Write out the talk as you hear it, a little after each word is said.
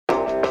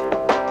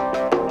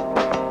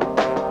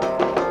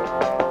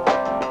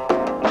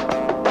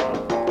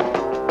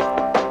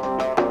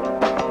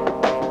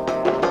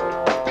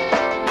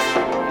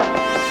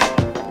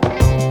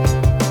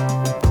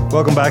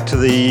Welcome back to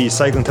the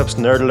Cycling Tips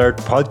Nerd Alert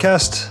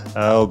podcast.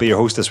 I'll be your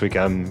host this week.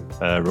 I'm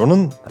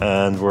Ronan,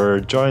 and we're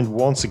joined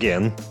once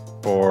again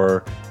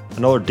for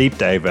another deep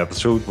dive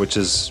episode, which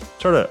is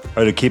sort of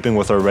out of keeping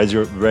with our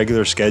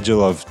regular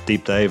schedule of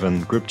deep dive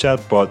and group chat.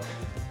 But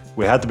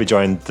we had to be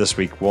joined this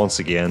week once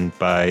again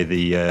by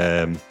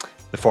the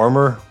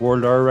former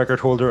world hour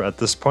record holder at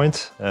this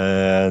point,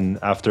 and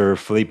after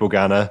Filippo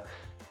Ganna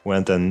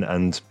went in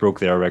and broke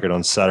the hour record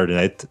on Saturday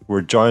night,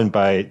 we're joined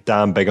by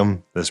Dan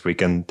Bigham this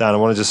weekend. Dan, I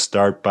want to just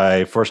start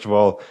by, first of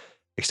all,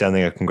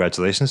 extending a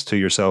congratulations to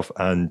yourself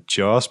and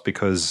Joss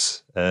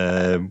because,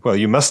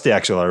 you missed the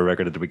actual hour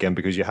record at the weekend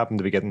because you happened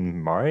to be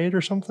getting married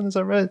or something. Is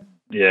that right?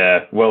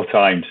 Yeah, well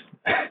timed.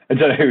 I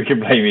don't know who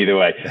can blame either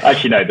way.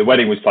 Actually, no, the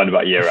wedding was planned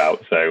about a year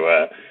out.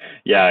 So,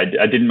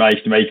 I didn't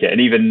manage to make it.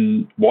 And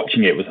even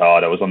watching it was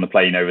hard. I was on the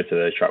plane over to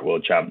the Track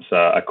World Champs.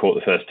 I caught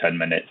the first 10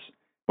 minutes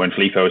when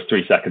Filippo was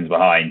 3 seconds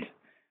behind,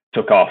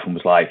 took off and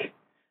was like,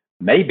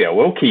 maybe I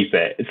will keep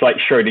it. It's like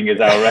Schrodinger's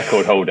hour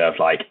record holder.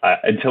 Like,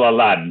 until I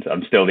land,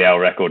 I'm still the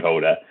hour record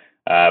holder.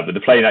 But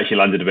the plane actually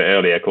landed a bit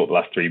earlier, caught the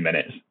last 3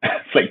 minutes.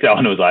 Flicked it on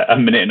and was like, a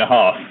minute and a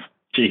half.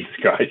 Jesus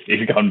Christ,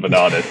 he's gone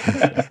bananas.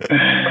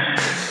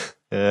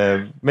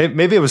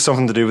 Maybe it was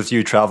something to do with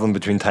you traveling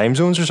between time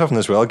zones or something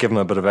as well, giving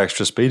a bit of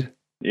extra speed.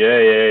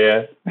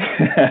 Yeah.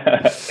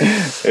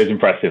 It was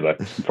impressive, though.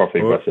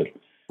 Properly impressive.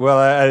 Well,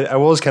 I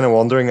was kind of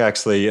wondering,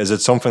 actually, is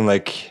it something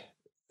like,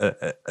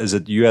 is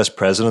it US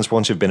presidents?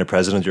 Once you've been a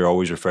president, you're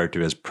always referred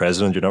to as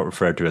president. You're not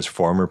referred to as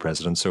former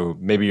president. So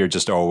maybe you're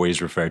just always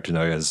referred to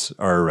now as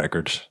our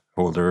record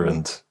holder.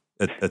 And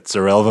it's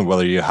irrelevant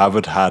whether you have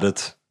it, had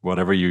it,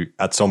 whatever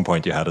at some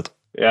point you had it.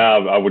 Yeah,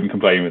 I wouldn't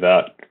complain with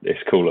that.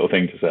 It's a cool little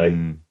thing to say.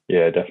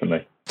 Yeah,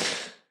 definitely.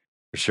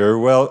 For sure.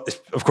 Well,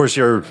 of course,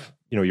 you're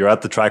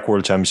at the Track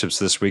World Championships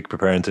this week,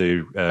 preparing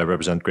to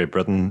represent Great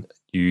Britain.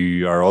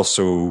 You are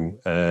also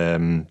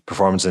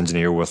performance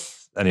engineer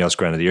with Ineos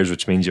Grenadiers,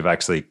 which means you've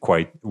actually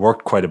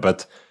worked quite a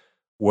bit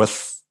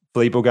with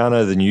Filippo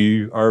Ganna, the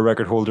new hour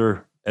record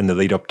holder, in the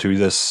lead up to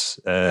this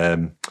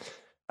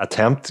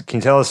attempt. Can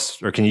you tell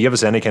us, or can you give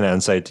us any kind of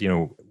insight?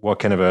 What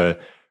kind of a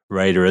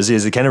rider is he?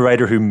 Is he the kind of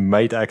rider who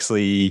might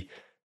actually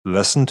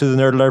listen to the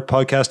Nerd Alert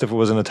podcast if it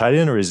was an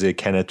Italian, or is he a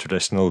kind of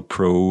traditional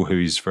pro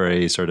who's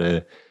very sort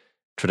of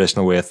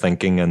traditional way of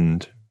thinking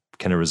and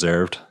kind of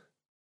reserved?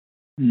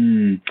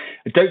 I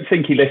don't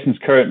think he listens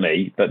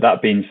currently, but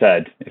that being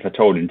said, if I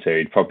told him to,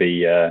 he'd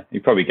probably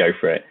go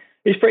for it.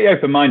 He's pretty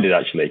open-minded,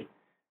 actually,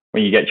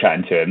 when you get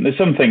chatting to him. There's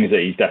some things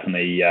that he's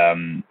definitely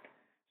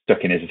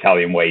stuck in his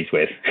Italian ways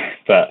with,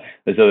 but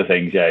there's other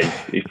things,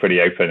 he's pretty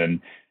open, and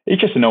he's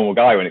just a normal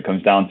guy when it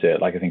comes down to it,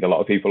 like I think a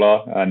lot of people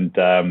are, and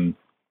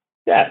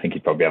I think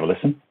he'd probably have a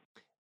listen.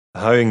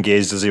 How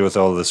engaged is he with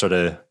all the sort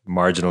of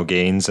marginal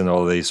gains and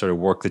all the sort of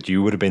work that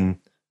you would have been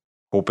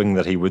hoping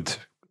that he would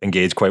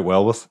engage quite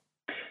well with?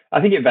 I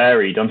think it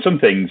varied. On some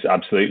things,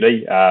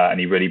 absolutely, and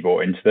he really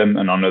bought into them,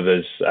 and on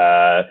others,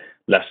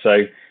 less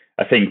so.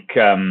 I think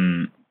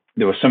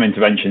there were some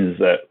interventions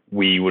that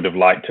we would have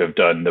liked to have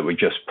done that were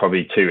just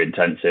probably too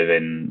intensive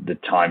in the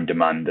time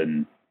demand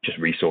and just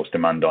resource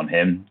demand on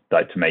him,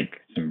 like to make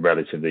some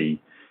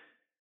relatively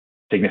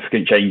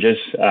significant changes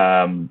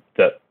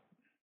that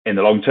in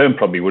the long term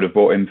probably would have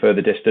brought him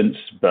further distance,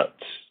 but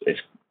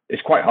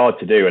it's quite hard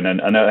to do. And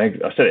I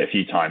said it a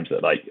few times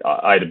that like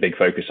I had a big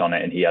focus on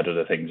it and he had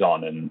other things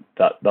on, and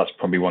that's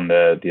probably one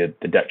of the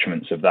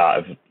detriments of that.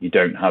 Of you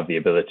don't have the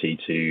ability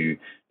to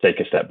take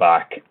a step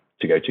back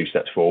to go 2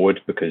 steps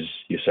forward because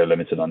you're so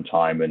limited on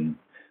time and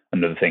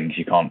other things.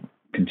 You can't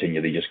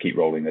continually just keep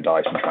rolling the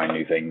dice and trying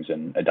new things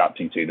and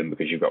adapting to them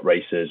because you've got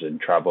races and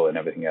travel and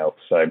everything else.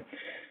 So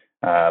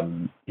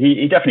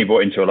he definitely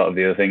bought into a lot of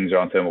the other things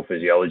around thermal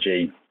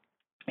physiology.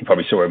 You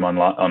probably saw him on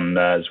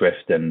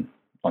Zwift and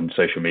on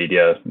social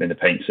media in the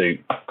paint suit.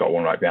 I've got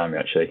one right behind me,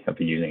 actually. I've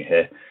been using it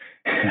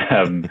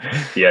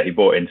here. He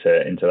bought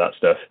into that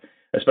stuff,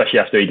 especially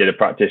after he did a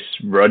practice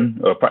run.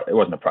 Or it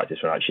wasn't a practice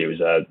run, actually. It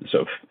was a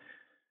sort of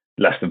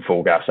less than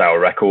full gas hour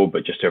record,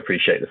 but just to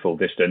appreciate the full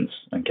distance,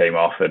 and came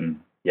off.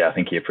 And I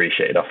think he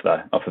appreciated off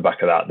the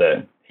back of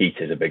that heat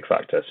is a big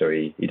factor. So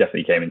he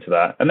definitely came into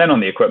that. And then on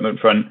the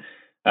equipment front,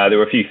 there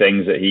were a few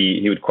things that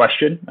he would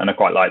question, and I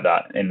quite like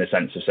that in the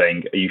sense of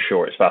saying, are you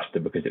sure it's faster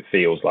because it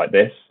feels like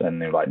this?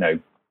 And they're like, no,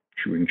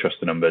 we can trust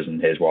the numbers, and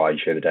here's why, and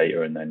show the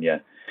data, and then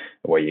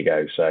away you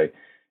go. So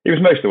he was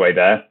most of the way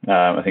there.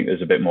 I think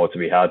there's a bit more to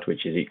be had,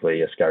 which is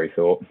equally a scary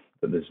thought,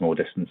 that there's more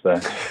distance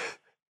there.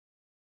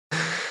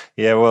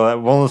 Yeah, well,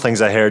 one of the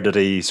things I heard that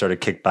he sort of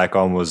kicked back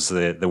on was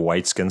the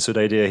white skin suit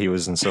idea. He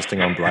was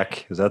insisting on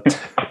black. Is that?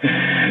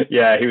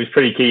 Yeah, he was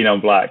pretty keen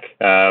on black,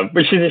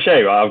 which is a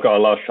shame. I've got a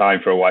lot of time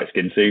for a white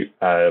skin suit.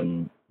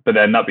 But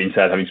then that being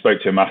said, having spoke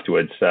to him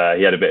afterwards,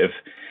 he had a bit of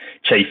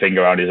chafing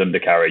around his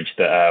undercarriage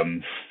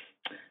that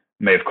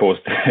may have caused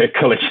a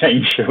colour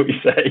change, shall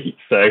we say.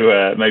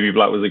 So maybe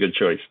black was a good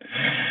choice.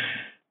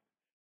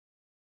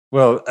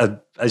 Well,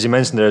 as you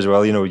mentioned there as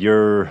well,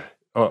 you're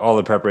all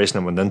the preparation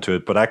that went into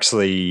it, but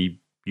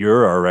actually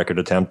your hour record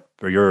attempt,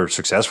 or your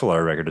successful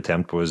hour record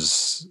attempt,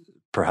 was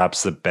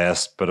perhaps the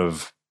best bit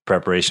of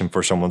preparation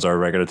for someone's our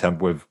regular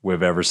attempt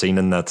we've ever seen,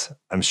 in that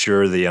I'm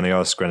sure the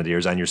Ineos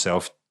Grenadiers and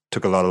yourself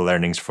took a lot of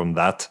learnings from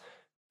that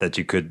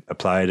you could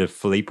apply to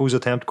Filippo's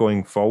attempt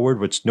going forward,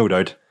 which no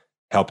doubt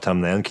helped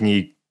him then. Can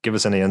you give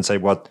us any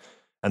insight what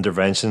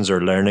interventions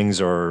or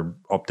learnings or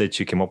updates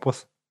you came up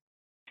with?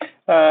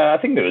 I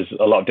think there was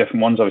a lot of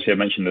different ones. Obviously, I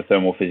mentioned the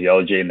thermal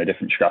physiology and the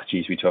different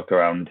strategies we took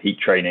around heat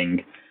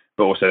training,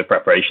 but also the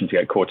preparation to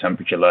get core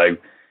temperature low.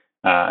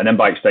 And then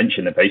by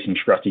extension, the pacing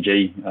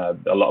strategy.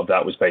 A lot of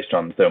that was based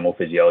on thermal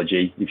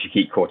physiology. If you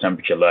keep core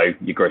temperature low,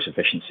 your gross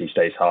efficiency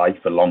stays high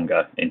for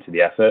longer into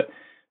the effort.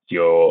 So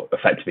you're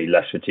effectively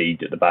less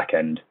fatigued at the back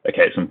end.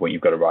 Okay, at some point,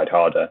 you've got to ride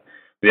harder.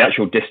 The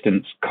actual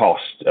distance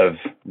cost of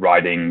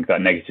riding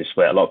that negative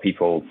split, a lot of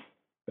people,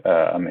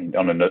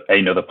 on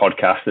another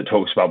podcast that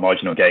talks about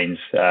marginal gains,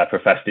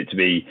 professed it to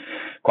be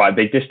quite a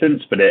big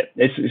distance, but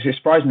it's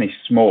surprisingly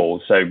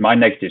small. So my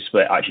negative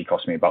split actually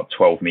cost me about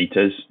 12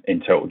 meters in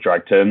total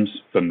drag terms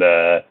from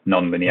the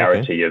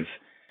non-linearity of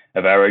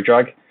aero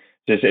drag.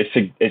 So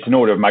it's an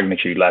order of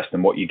magnitude less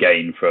than what you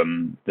gain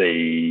from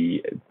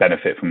the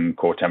benefit from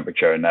core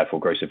temperature and therefore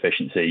gross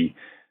efficiency.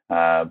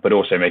 But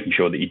also making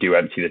sure that you do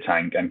empty the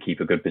tank and keep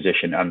a good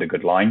position and a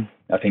good line.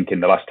 I think in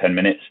the last 10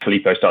 minutes,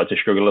 Filippo started to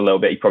struggle a little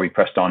bit. He probably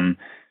pressed on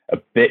a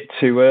bit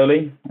too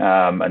early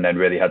and then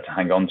really had to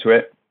hang on to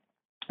it.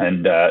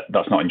 And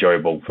that's not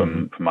enjoyable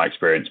from my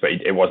experience, but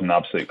it wasn't an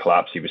absolute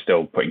collapse. He was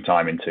still putting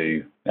time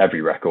into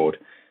every record.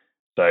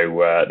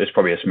 So there's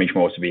probably a smidge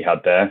more to be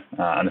had there.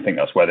 And I think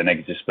that's where the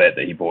negative split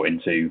that he brought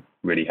into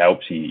really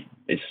helps.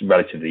 It's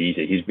relatively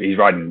easy. He's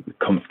riding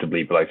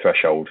comfortably below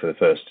threshold for the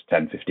first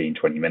 10, 15,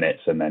 20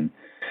 minutes and then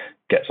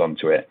gets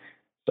onto it.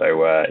 So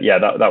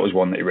that was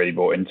one that he really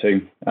bought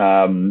into.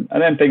 And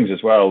then things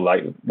as well,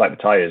 like the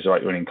tyres,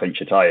 right, running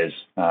clincher tyres,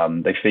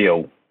 they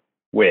feel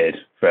weird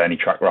for any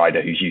track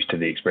rider who's used to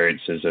the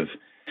experiences of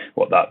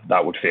what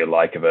that would feel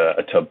like of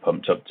a tub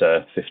pumped up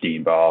to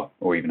 15 bar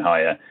or even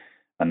higher.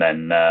 And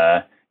then,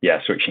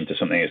 switching to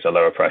something that's a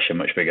lower pressure,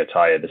 much bigger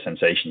tyre, the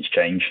sensations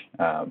change.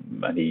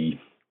 And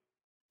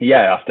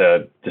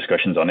after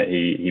discussions on it,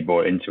 he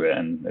bought into it.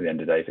 And at the end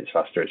of the day, if it's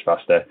faster, it's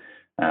faster.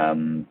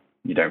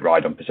 You don't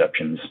ride on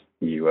perceptions.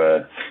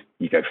 You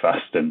go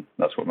fast, and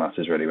that's what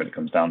matters really when it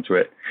comes down to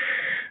it.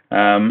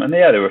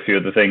 There were a few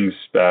other things.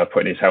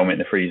 Putting his helmet in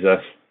the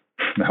freezer.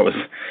 That was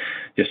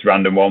just a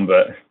random one,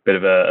 but a bit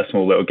of a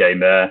small little game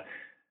there.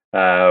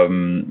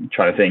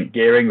 Trying to think.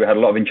 Gearing, we had a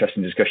lot of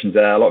interesting discussions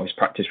there. A lot of his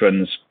practice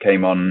runs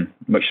came on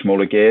much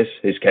smaller gears.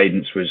 His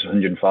cadence was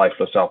 105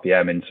 plus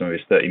RPM in some of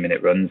his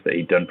 30-minute runs that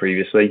he'd done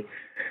previously.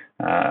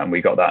 And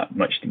we got that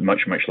much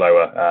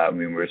lower.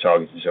 We were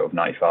targeting sort of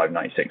 95,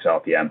 96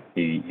 RPM.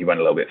 He went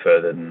a little bit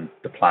further than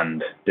the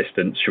planned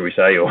distance, should we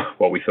say, or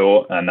what we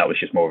thought. And that was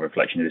just more of a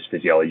reflection of his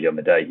physiology on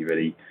the day. He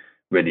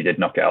really did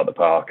knock it out of the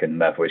park, and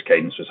therefore his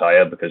cadence was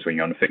higher, because when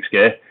you're on a fixed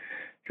gear,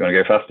 if you want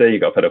to go faster, you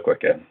got to pedal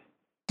quicker.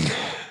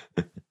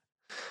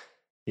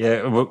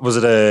 Yeah, was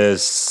it a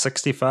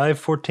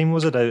 65-14?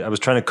 Was it? I was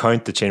trying to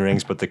count the chain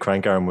rings, but the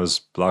crank arm was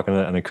blocking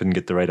it, and I couldn't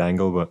get the right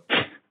angle. But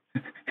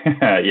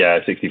yeah,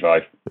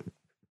 65.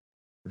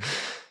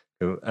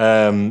 Cool.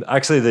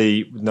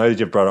 Actually, now that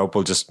you've brought it up,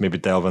 we'll just maybe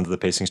delve into the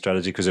pacing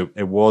strategy, because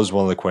it was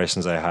one of the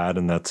questions I had,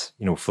 and that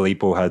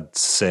Filippo had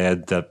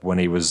said that when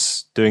he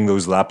was doing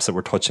those laps that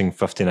were touching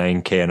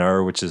 59k an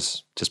hour, which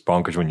is just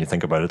bonkers when you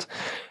think about it,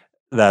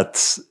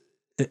 that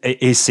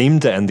he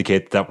seemed to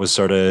indicate that was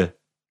sort of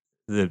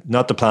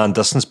not the planned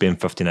distance being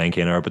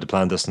 59k an hour, but the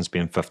planned distance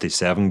being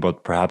 57.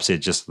 But perhaps he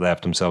had just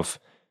left himself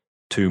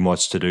too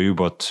much to do.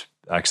 But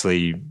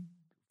actually,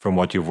 from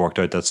what you've worked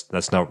out,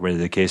 that's not really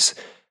the case.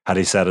 Had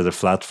he set it a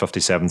flat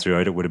 57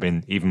 throughout, it would have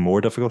been even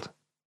more difficult.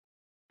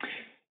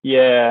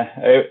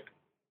 Yeah,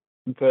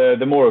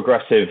 the more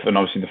aggressive, and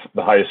obviously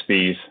the higher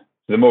speeds,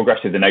 the more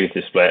aggressive the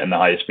negative split and the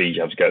higher speed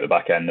you have to go at the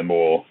back end, the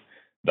more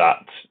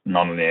that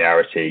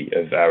non-linearity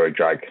of aero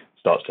drag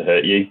starts to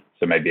hurt you.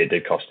 So maybe it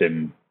did cost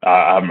him.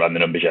 I haven't run the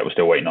numbers yet. We're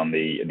still waiting on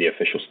the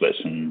official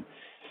splits from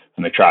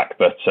the track,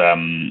 but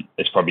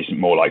it's probably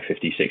more like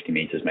 50, 60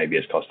 meters. Maybe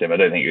it's cost him. I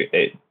don't think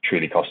it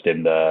truly cost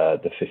him the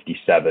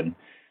 57,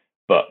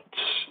 but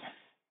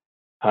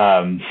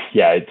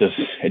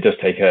it does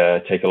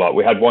take a lot.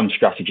 We had one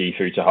strategy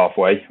through to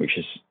halfway, which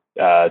is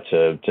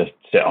to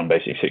sit on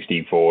basically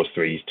 16 fours,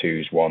 3s,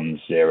 2s,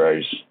 1s,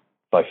 0s,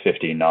 by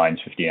 15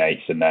 9s, 15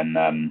 8s, and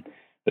then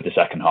for the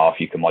second half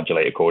you can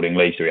modulate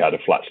accordingly. So we had a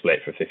flat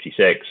split for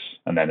 56,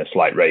 and then a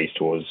slight raise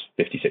towards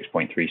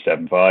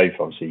 56.375,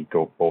 obviously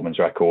Boardman's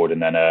record,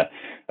 and then a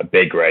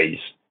big raise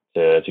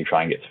to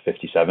try and get to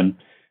 57,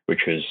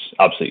 which was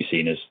absolutely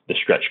seen as the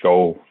stretch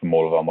goal from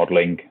all of our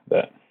modelling,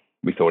 that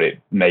we thought it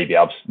may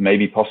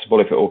be possible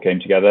if it all came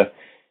together.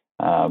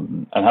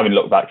 And having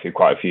looked back through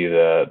quite a few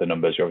of the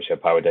numbers, we obviously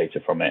have power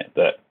data from it,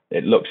 that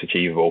it looks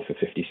achievable for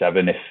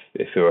 57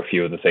 if there were a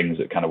few of the things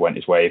that kind of went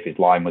his way. If his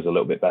line was a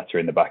little bit better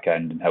in the back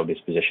end and held his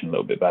position a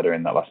little bit better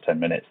in that last 10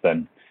 minutes,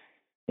 then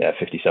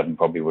 57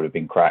 probably would have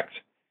been cracked.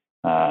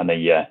 And then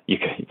you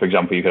could, for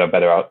example, you could have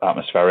better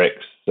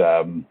atmospherics,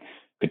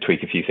 could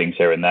tweak a few things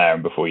here and there,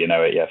 and before you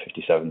know it,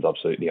 57 is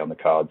absolutely on the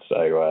cards.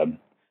 So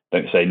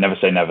never say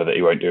never that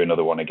he won't do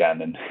another one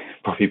again, and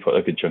probably put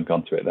a good chunk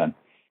onto it then.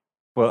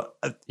 Well,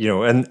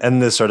 in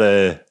the sort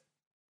of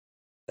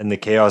in the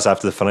chaos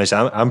after the finish,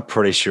 I'm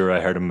pretty sure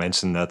I heard him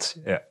mention that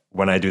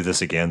when I do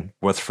this again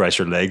with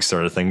fresher legs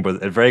sort of thing,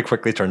 but it very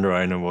quickly turned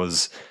around and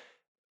was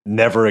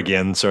never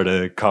again sort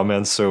of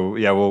comments. So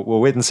yeah, we'll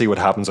wait and see what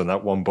happens on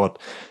that one. But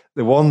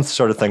the one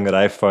sort of thing that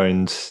I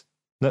found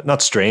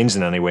not strange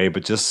in any way,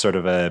 but just sort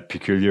of a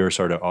peculiar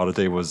sort of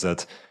oddity was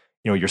that,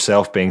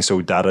 yourself being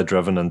so data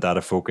driven and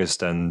data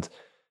focused, and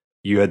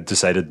you had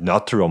decided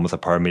not to run with a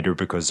power meter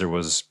because there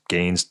was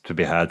gains to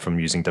be had from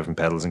using different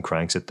pedals and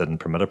cranks that didn't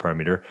permit a power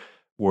meter.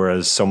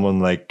 Whereas someone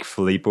like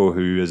Filippo,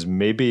 who is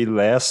maybe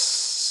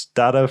less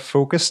data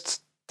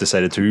focused,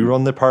 decided to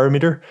run the power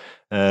meter.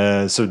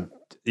 So,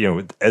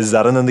 is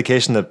that an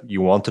indication that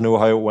you want to know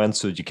how it went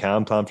so that you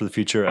can plan for the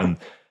future? And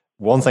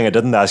one thing I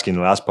didn't ask you in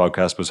the last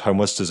podcast was, how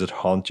much does it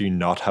haunt you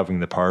not having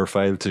the power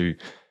file to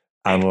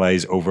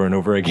analyze over and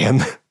over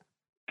again?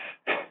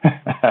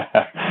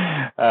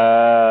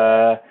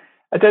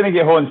 I don't think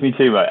it haunts me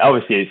too much.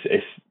 Obviously,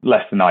 it's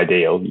less than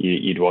ideal.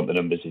 You'd want the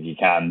numbers if you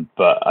can,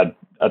 but I'd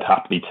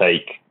happily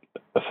take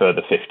a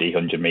further 50,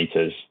 100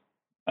 meters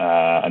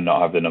and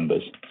not have the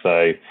numbers.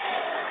 So,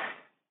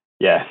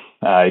 yeah,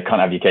 you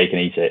can't have your cake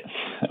and eat it,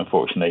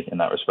 unfortunately, in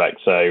that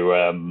respect.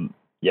 So,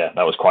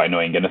 that was quite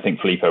annoying. And I think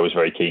Filippo was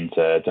very keen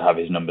to have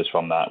his numbers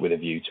from that with a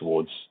view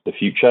towards the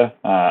future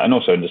and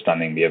also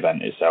understanding the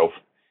event itself.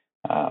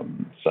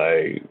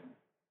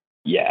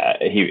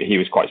 He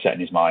was quite set in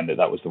his mind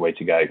that was the way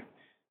to go.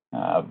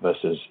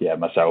 Versus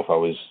myself,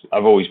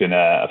 I've always been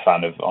a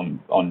fan of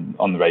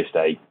on the race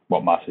day,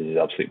 what matters is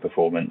absolute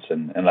performance,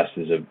 and unless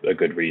there's a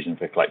good reason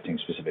for collecting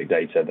specific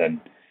data,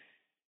 then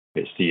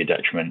if it's to your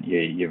detriment,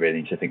 you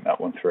really need to think that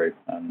one through.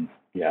 And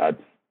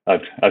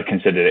I've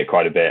considered it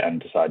quite a bit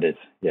and decided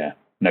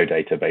no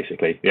data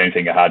basically. The only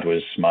thing I had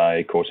was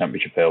my core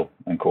temperature pill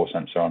and core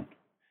sensor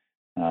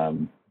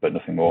on, but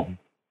nothing more.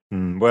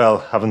 Well,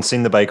 having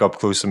seen the bike up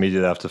close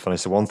immediately after the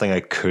finish, the one thing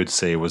I could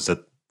say was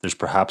that there's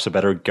perhaps a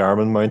better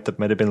Garmin mount that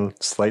might have been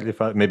slightly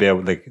fast. Maybe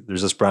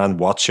there's this brand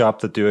Watch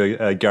Shop that do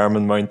a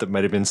Garmin mount that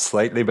might have been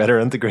slightly better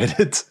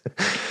integrated.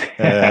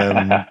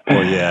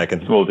 I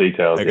can small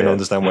details. I can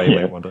understand why you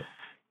might want it.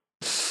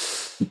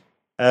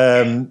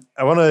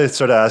 I want to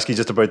sort of ask you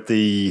just about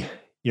the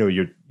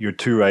your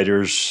two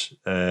riders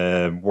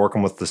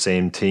working with the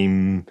same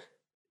team.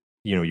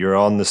 You're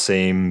on the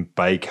same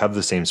bike, have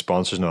the same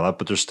sponsors and all that,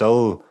 but there's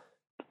still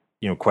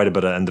quite a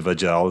bit of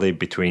individuality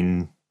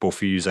between both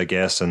of you, I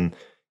guess, and.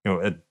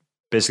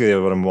 Basically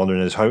what I'm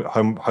wondering is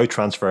how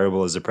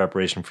transferable is the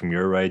preparation from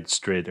your ride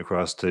straight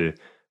across to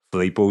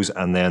Filippo's,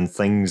 and then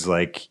things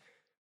like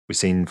we've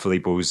seen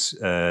Filippo's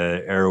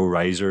aero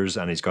risers,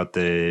 and he's got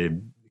the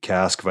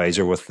cask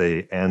visor with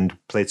the end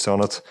plates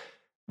on it.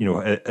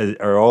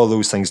 Are all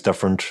those things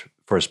different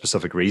for a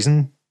specific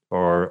reason,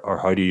 or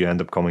how do you end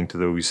up coming to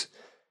those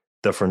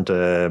different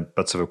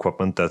bits of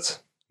equipment that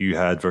you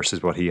had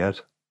versus what he had?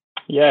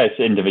 Yeah, it's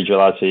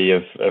individuality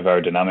of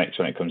aerodynamics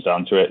when it comes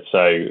down to it.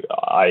 So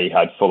I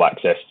had full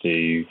access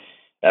to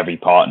every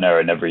partner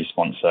and every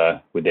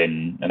sponsor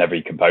within and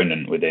every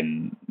component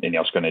within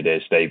Ineos Grenadier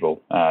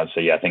stable.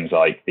 Things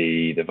like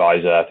the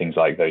visor, things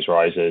like those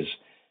risers.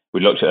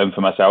 We looked at them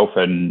for myself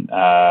and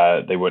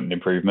they weren't an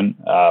improvement.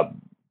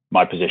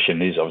 My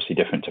position is obviously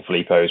different to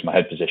Filippo's, my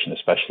head position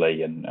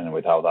especially, and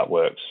with how that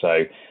works.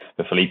 So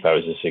for Filippo,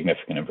 it was a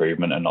significant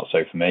improvement and not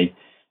so for me.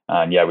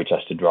 And we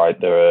tested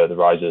the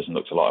risers and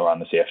looked a lot around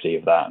the CFD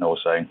of that, and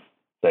also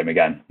same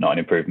again, not an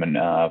improvement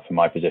for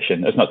my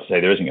position. That's not to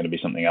say there isn't going to be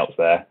something else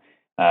there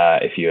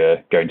if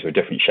you're going to a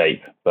different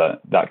shape,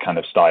 but that kind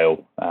of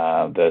style,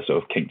 the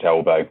sort of kinked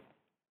elbow,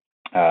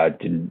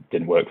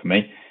 didn't work for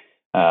me.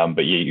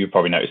 But you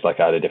probably noticed like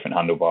I had a different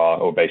handlebar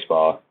or base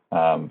bar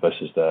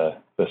versus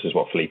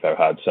what Filippo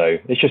had. So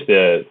it's just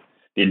the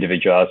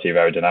individuality of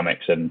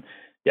aerodynamics, and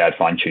I'd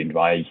fine tuned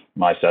my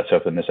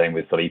setup, and the same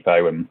with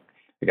Filippo. And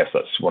I guess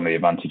that's one of the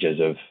advantages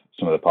of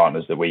some of the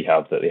partners that we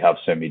have, that they have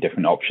so many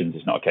different options.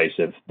 It's not a case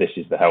of this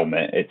is the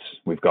helmet.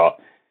 We've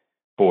got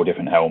 4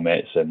 different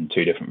helmets and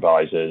 2 different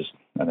visors,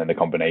 and then the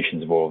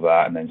combinations of all of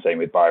that. And then same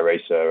with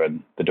BioRacer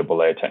and the double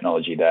layer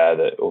technology there,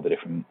 that all the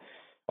different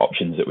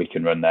options that we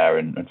can run there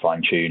and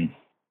fine tune.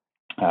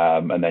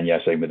 And then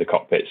same with the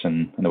cockpits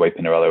and the way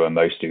Pinarello and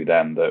most do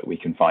them, that we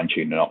can fine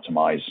tune and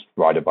optimize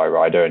rider by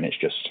rider. And it's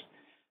just,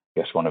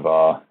 I guess, one of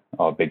our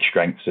big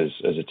strengths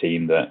as a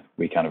team, that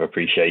we kind of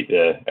appreciate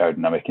the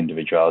aerodynamic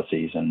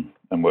individualities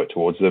and work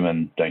towards them,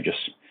 and don't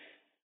just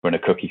run a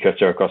cookie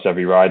cutter across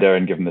every rider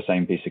and give them the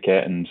same piece of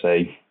kit and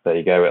say, there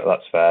you go,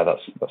 that's fair,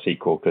 that's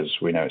equal, because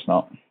we know it's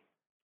not.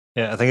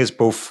 Yeah, I think it's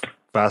both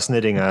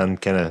fascinating and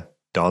kind of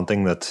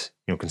daunting that,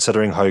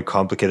 considering how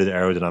complicated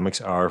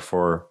aerodynamics are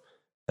for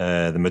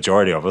the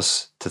majority of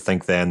us, to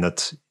think then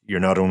that you're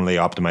not only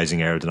optimizing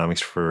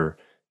aerodynamics for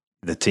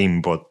the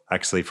team, but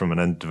actually from an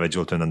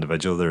individual to an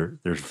individual,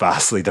 there's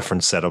vastly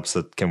different setups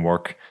that can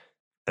work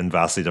in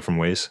vastly different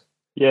ways.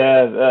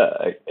 Yeah,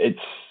 it's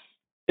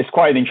it's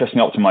quite an interesting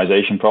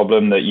optimization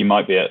problem that you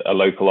might be at a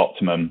local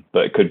optimum,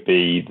 but it could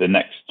be the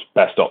next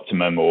best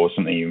optimum, or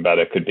something even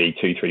better could be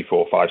 2, 3,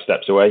 4, 5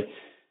 steps away.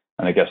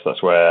 And I guess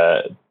that's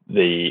where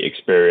the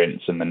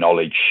experience and the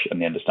knowledge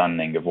and the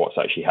understanding of what's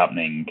actually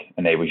happening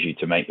enables you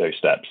to make those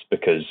steps,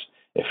 because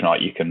if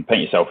not, you can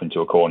paint yourself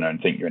into a corner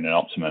and think you're in an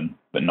optimum,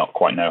 but not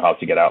quite know how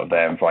to get out of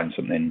there and find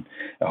something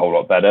a whole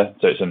lot better.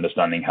 So it's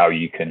understanding how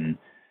you can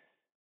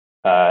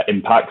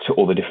impact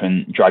all the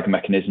different drag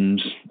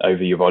mechanisms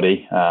over your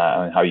body,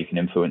 and how you can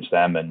influence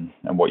them, and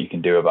what you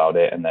can do about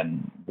it, and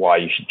then why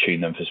you should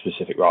tune them for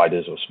specific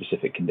riders or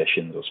specific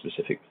conditions or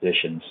specific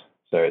positions.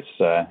 So it's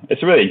a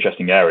really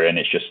interesting area, and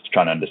it's just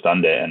trying to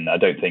understand it. And I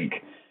don't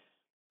think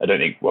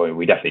well,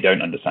 we definitely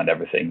don't understand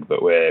everything,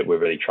 but we're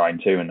really trying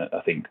to. And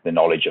I think the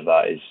knowledge of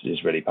that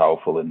is really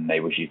powerful and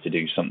enables you to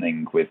do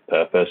something with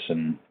purpose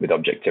and with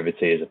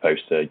objectivity, as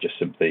opposed to just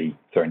simply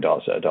throwing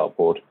darts at a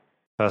dartboard.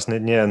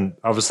 Fascinating, yeah. And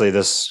obviously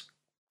this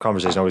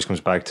conversation always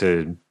comes back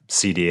to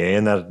CDA,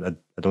 and that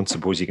I don't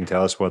suppose you can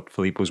tell us what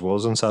Filippo's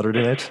was on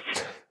Saturday night?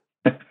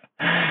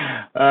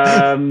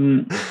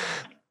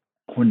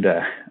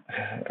 Wonder.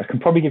 I can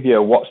probably give you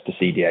a what's the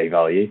CDA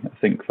value. I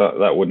think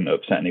that wouldn't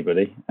upset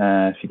anybody.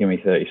 If you give me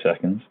 30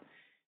 seconds.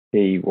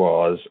 He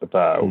was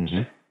about what's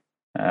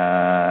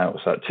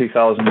that,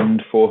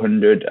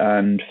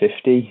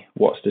 2,450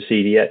 watts to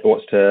CDA,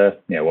 watts per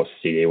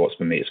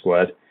meter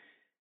squared.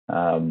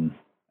 And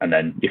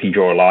then you can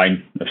draw a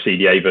line of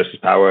CDA versus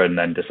power, and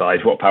then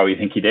decide what power you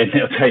think you did.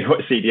 It'll tell you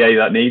what CDA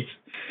that needs.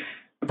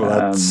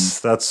 Well,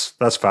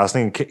 that's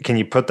fascinating. Can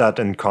you put that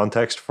in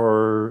context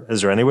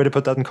is there any way to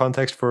put that in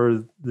context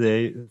for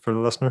the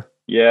listener?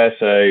 Yeah,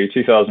 so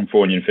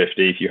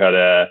 2,450, if you had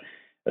a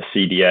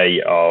CDA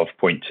of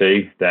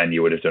 0.2, then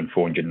you would have done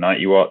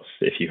 490 watts.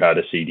 If you had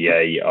a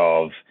CDA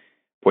of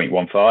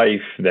 0.15,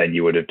 then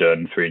you would have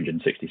done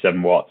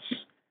 367 watts.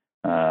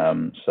 So,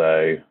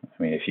 I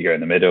mean, if you go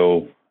in the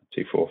middle,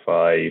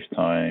 245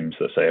 times,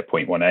 let's say, a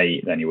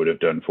 0.18, then you would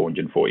have done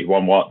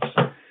 441 watts.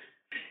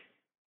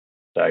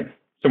 So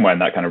somewhere in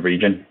that kind of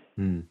region.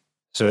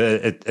 So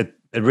it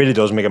really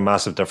does make a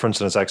massive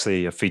difference, and it's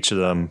actually a feature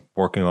that I'm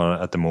working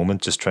on at the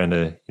moment, just trying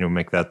to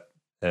make that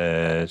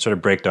sort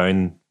of break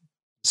down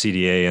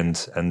CDA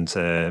and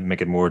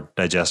make it more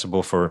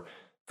digestible for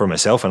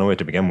myself anyway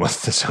to begin with,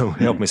 so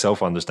help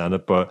myself understand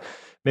it. But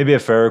maybe a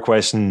fairer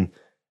question: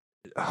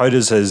 how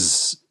does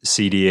his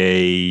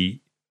CDA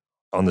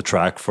on the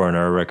track for an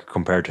air record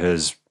compare to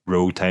his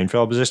road time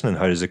trial position, and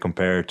how does it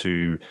compare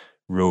to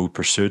road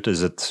pursuit?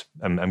 Is it?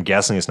 I'm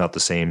guessing it's not the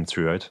same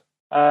throughout.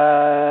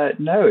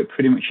 No, it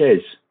pretty much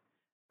is.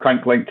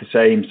 Crank length the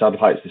same, saddle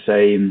height's the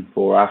same,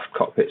 fore aft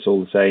cockpit's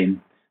all the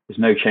same. There's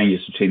no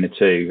changes between the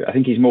two. I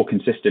think he's more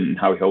consistent in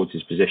how he holds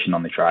his position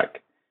on the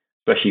track,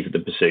 especially for the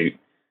pursuit.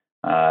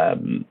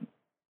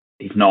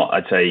 He's not,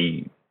 I'd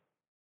say,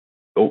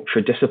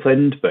 ultra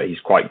disciplined, but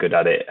he's quite good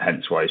at it,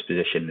 hence why his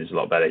position is a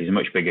lot better. He's a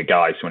much bigger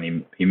guy, so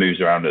when he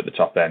moves around at the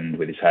top end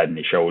with his head and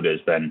his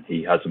shoulders, then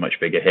he has a much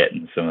bigger hit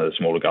than some of the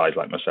smaller guys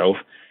like myself.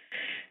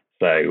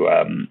 So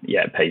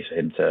it pays for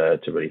him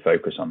to really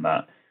focus on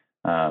that.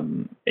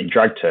 In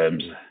drag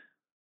terms, I'm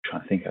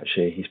trying to think,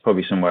 actually, he's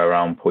probably somewhere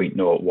around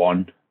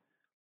 0.01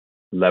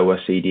 lower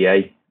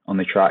CDA on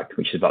the track,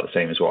 which is about the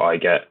same as what I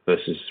get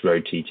versus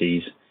road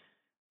TTs.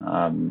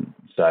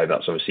 So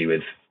that's obviously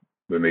with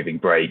removing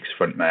brakes,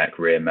 front mech,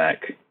 rear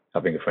mech,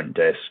 having a front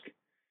disc,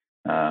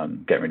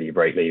 getting rid of your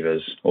brake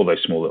levers, all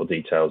those small little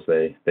details,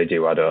 they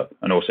do add up.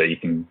 And also you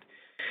can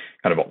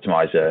kind of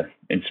optimize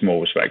in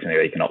small respects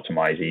anyway, you can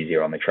optimize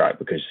easier on the track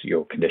because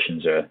your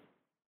conditions are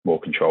more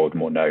controlled,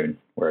 more known,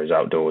 whereas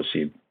outdoors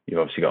you've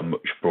obviously got a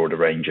much broader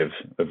range of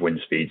wind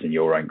speeds and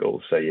yaw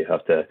angles, so you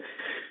have to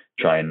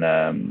try and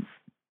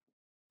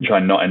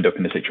not end up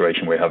in a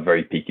situation where you have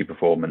very peaky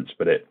performance,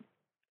 but it,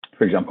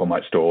 for example,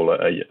 might stall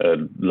at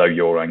a low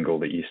yaw angle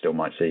that you still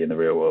might see in the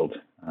real world.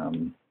 But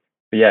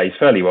yeah, he's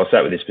fairly well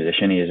set with his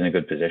position. He is in a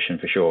good position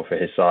for sure. For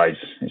his size,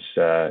 it's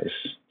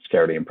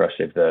scarily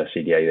impressive, the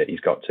CDA that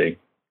he's got to.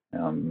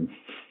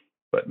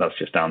 But that's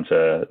just down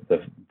to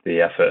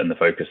the effort and the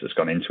focus that's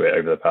gone into it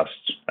over the past,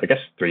 I guess,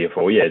 3 or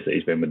 4 years that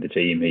he's been with the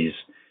team. He's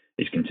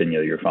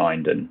continually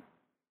refined, and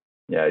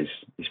yeah,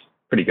 he's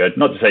pretty good.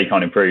 Not to say he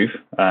can't improve.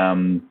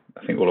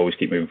 I think we'll always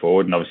keep moving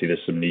forward, and obviously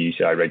there's some new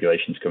UCI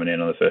regulations coming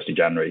in on the 1st of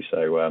January,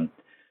 so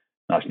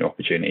nice new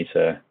opportunity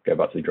to go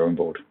back to the drawing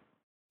board.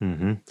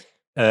 Mm-hmm.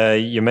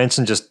 You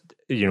mentioned just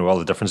all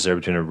the differences there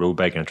between a road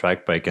bike and a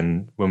track bike,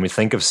 and when we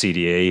think of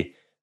CDA,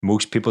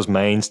 most people's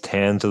minds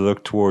tend to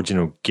look towards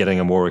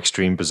getting a more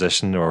extreme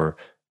position or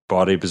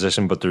body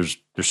position, but there's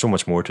so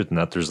much more to it than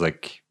that. There's,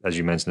 like, as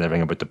you mentioned,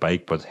 everything about the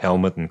bike, but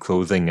helmet and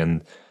clothing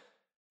and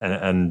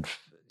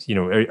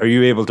are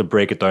you able to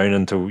break it down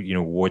into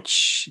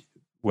which,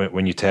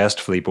 when you test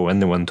Filippo in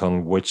the wind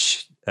tunnel,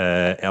 which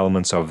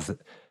elements of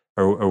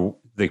or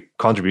the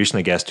contribution,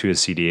 I guess, to a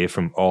CDA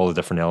from all the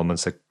different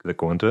elements that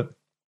go into it?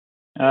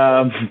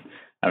 I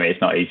mean,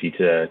 it's not easy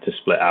to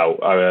split out,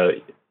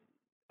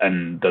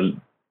 and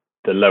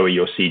the lower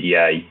your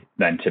CDA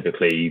then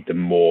typically the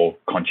more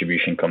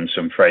contribution comes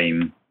from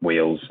frame,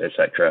 wheels,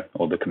 etc.,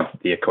 or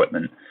the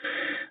equipment,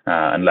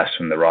 and less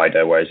from the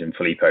rider. Whereas in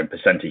Filippo, in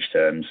percentage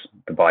terms,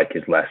 the bike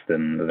is less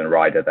than the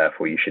rider.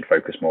 Therefore, you should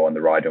focus more on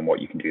the rider and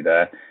what you can do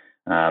there.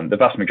 The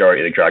vast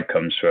majority of the drag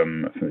comes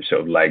from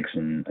sort of legs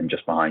and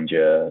just behind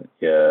your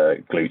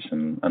glutes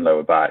and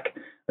lower back.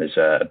 There's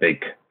a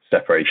big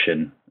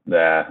separation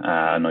there,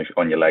 and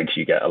on your legs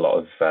you get a lot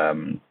of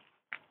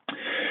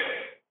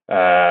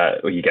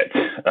you get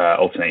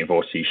alternating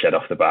vortices shed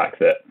off the back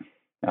that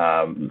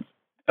are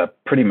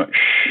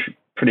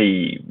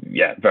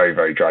very,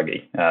 very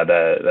draggy.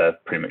 They're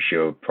pretty much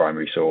your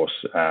primary source.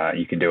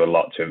 You can do a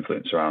lot to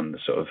influence around the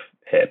sort of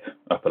hip,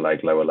 upper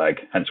leg, lower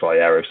leg, hence why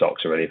aero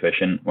socks are really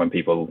efficient. When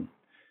people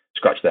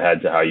scratch their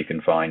heads at how you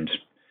can find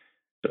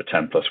sort of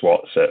 10 plus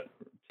watts at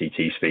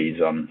TT speeds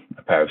on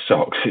a pair of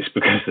socks, it's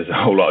because there's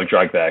a whole lot of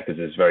drag there, because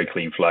there's very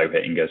clean flow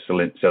hitting a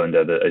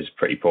cylinder that is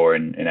pretty poor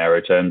in aero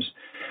terms.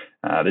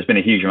 There's been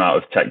a huge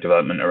amount of tech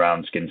development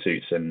around skin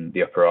suits and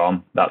the upper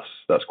arm.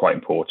 That's quite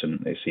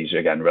important. It sees,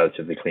 again,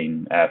 relatively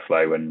clean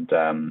airflow,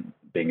 and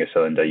being a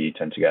cylinder, you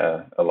tend to get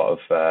a lot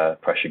of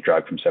pressure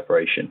drag from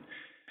separation.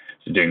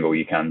 So doing all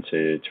you can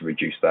to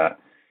reduce that.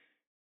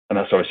 And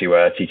that's obviously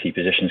where TT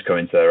positions come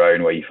into their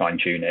own, where you fine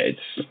tune it.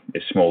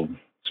 It's small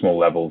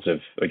levels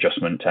of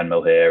adjustment, 10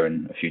 mil here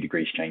and a few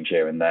degrees change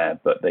here and there,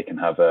 but they can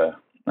have a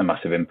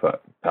massive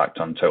impact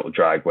on total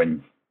drag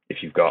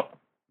if you've got,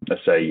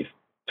 let's say,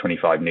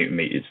 25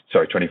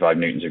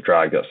 newtons of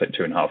drag. That's like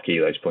 2.5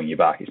 kilos pulling you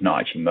back. It's not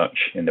actually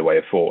much in the way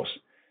of force.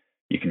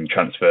 You can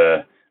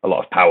transfer a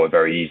lot of power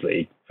very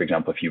easily. For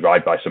example, if you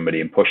ride by somebody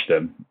and push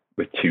them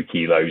with 2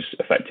 kilos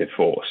effective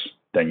force,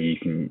 then you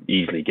can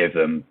easily give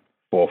them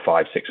 400,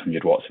 500,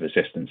 600 watts of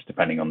assistance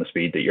depending on the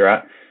speed that you're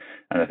at.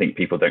 And I think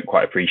people don't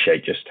quite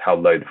appreciate just how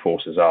low the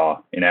forces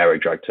are in aero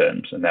drag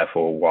terms, and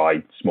therefore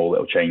why small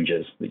little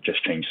changes that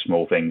just change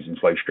small things in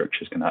flow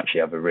structures can actually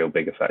have a real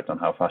big effect on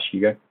how fast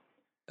you go.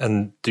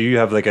 And do you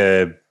have like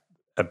a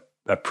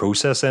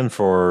process then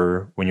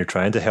for when you're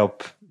trying to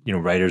help,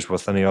 riders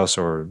with Ineos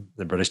or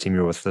the British team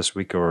you're with this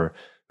week or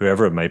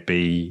whoever it might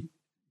be?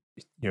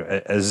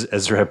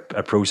 Is there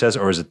a process,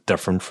 or is it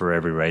different for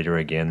every rider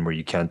again, where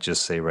you can't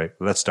just say, right,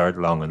 let's start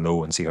long and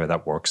low and see how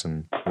that works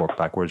and work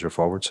backwards or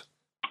forwards?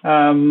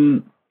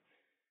 I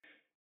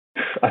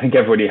think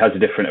everybody has a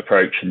different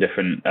approach and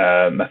different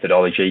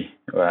methodology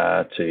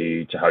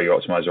to how you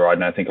optimize a ride.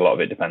 And I think a lot of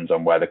it depends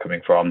on where they're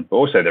coming from, but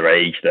also their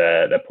age,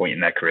 their point in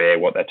their career,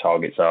 what their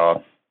targets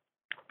are,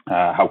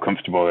 how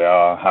comfortable they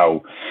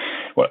are,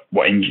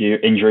 what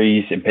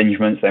injuries,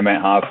 impingements they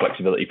might have,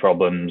 flexibility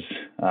problems.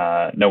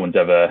 No one's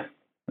ever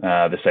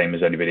the same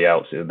as anybody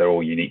else. They're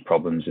all unique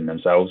problems in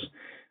themselves.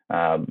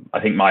 I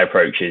think my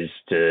approach is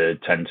to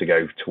tend to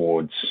go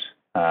towards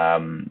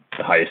the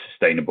highest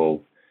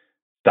sustainable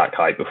stack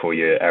height before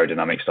your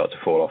aerodynamics start to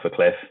fall off a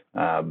cliff.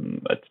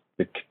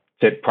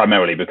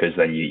 Primarily because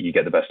then you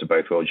get the best of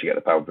both worlds. You get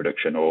the power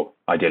production, or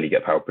ideally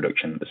get power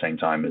production at the same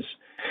time as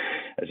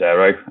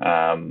aero.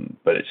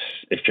 But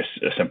it's just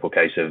a simple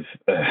case of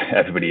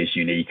everybody is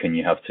unique, and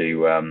you have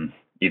to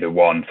either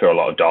one, throw a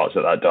lot of darts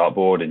at that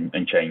dartboard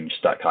and change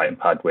stack height and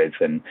pad width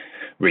and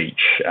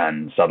reach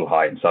and saddle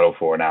height and saddle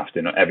fore and aft,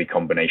 and every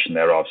combination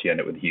thereof, so you end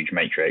up with a huge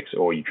matrix.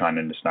 Or you try and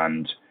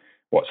understand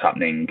what's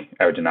happening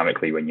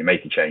aerodynamically when you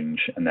make a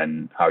change, and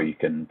then how you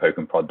can poke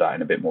and prod that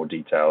in a bit more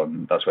detail.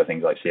 And that's where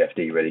things like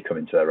CFD really come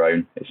into their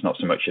own. It's not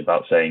so much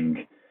about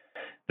saying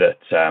that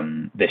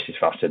this is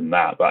faster than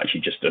that, but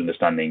actually just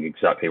understanding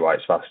exactly why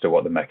it's faster,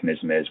 what the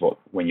mechanism is,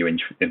 when you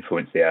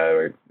influence the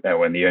air,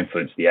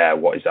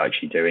 what it's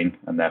actually doing,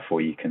 and therefore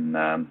you can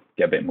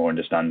get a bit more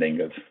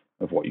understanding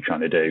of what you're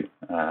trying to do,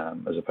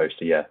 as opposed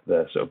to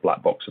the sort of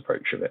black box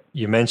approach of it.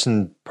 You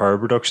mentioned power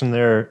production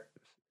there.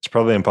 It's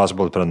probably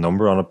impossible to put a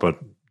number on it, but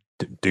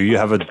do you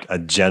have a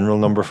general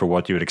number for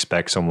what you would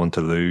expect someone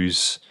to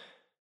lose,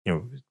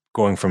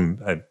 going from,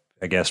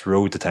 I guess,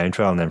 road to time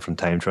trial, and then from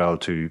time trial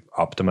to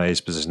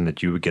optimized position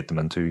that you would get them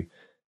into?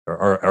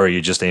 Or are you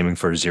just aiming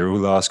for zero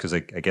loss? Because I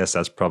guess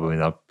that's probably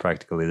not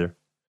practical either.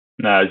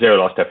 No, zero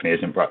loss definitely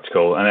isn't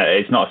practical. And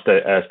it's not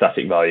a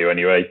static value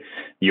anyway.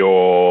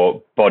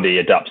 Your body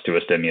adapts to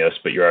a stimulus,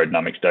 but your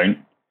aerodynamics don't.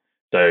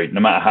 So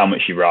no matter how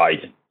much you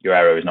ride, your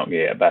aero is not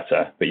going to get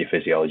better, but your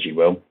physiology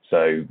will.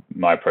 So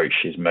my approach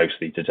is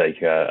mostly to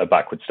take a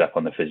backward step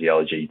on the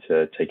physiology,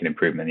 to take an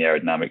improvement in the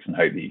aerodynamics and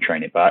hope that you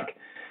train it back.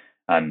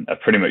 And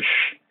I've pretty much,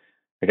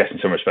 I guess in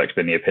some respects,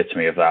 been the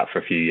epitome of that for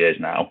a few years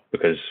now,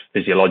 because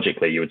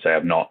physiologically you would say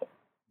I've not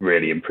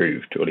really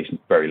improved, or at least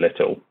very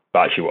little.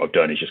 But actually what I've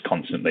done is just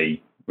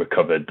constantly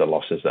recovered the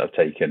losses that I've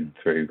taken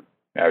through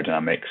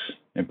aerodynamics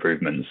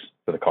improvements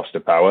for the cost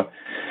of power.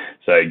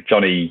 So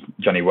Johnny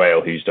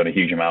Whale, who's done a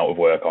huge amount of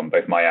work on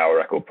both my hour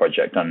record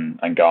project and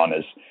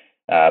Garner's,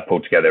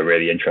 pulled together a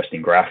really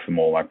interesting graph from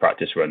all my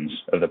practice runs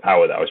of the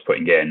power that I was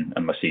putting in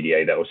and my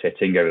CDA that I was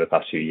hitting over the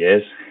past few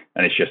years.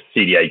 And it's just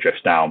CDA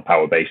drifts down,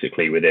 power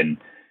basically within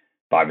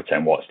 5 or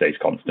 10 watts stays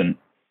constant.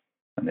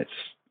 And it's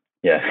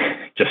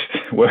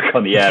just work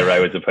on the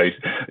aero as opposed.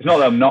 It's not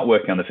that I'm not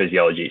working on the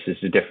physiology. It's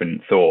just a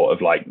different thought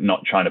of like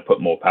not trying to put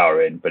more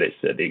power in, but it's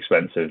at the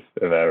expense of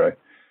aero.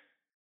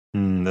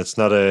 It's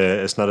not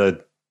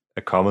a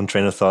common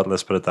train of thought.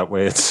 Let's put it that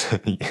way. It's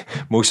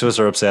most of us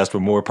are obsessed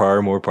with more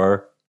power, more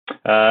power.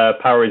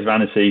 Power is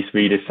vanity,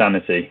 speed is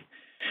sanity.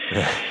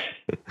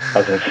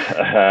 As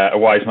a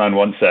wise man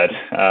once said.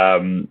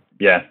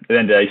 At the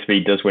end of the day,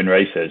 speed does win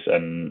races,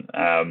 and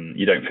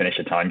you don't finish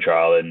a time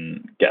trial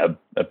and get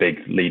a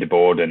big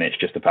leaderboard and it's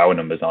just the power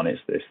numbers on.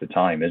 It's the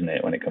time, isn't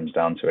it, when it comes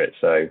down to it?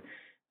 So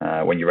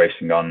when you're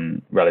racing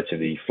on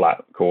relatively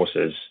flat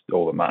courses,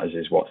 all that matters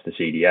is what's the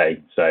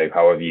CDA. So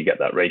however you get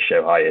that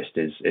ratio highest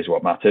is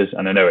what matters.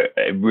 And I know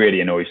it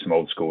really annoys some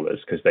old schoolers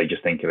because they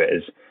just think of it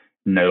as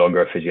no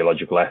longer a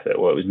physiological effort.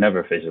 Well, it was never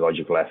a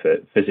physiological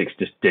effort. Physics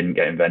just didn't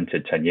get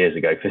invented 10 years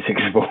ago.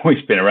 Physics have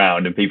always been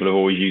around and people have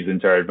always used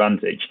them to their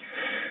advantage.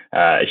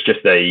 It's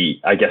just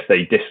I guess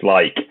they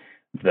dislike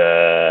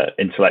the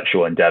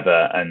intellectual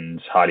endeavor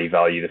and highly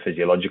value the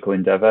physiological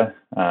endeavor.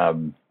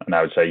 And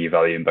I would say you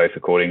value them both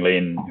accordingly,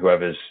 and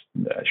whoever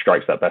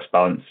strikes that best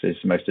balance is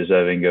most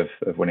deserving of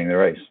winning the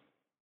race.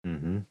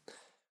 Mm-hmm.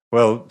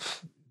 Well,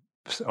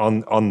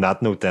 on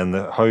that note then,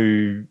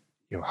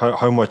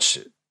 how much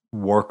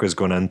work is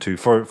going into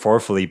for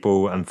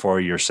Filippo and for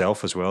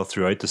yourself as well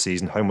throughout the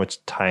season? How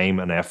much time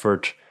and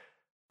effort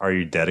are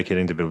you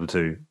dedicating to be able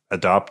to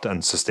adapt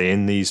and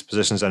sustain these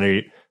positions?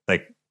 And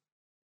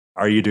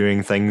are you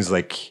doing things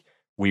like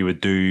we would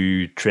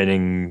do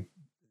training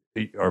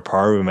or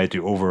power? We might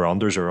do over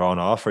unders or on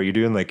off. Are you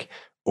doing like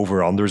over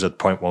unders at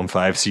 0.15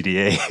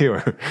 CDA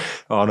or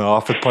on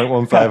off at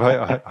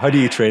 0.15? How do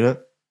you train it?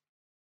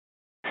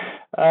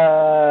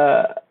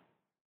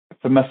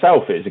 For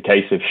myself, it's a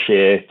case of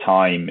sheer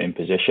time in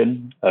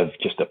position of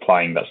just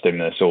applying that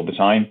stimulus all the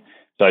time.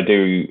 So I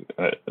do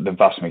the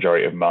vast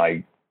majority of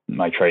my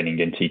training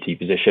in TT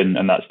position,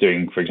 and that's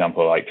doing, for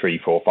example, like 3,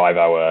 4, 5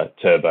 hour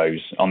turbos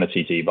on the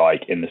TT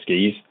bike in the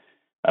skis,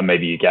 and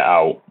maybe you get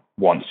out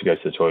once to go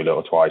to the toilet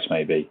or twice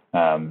maybe.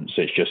 So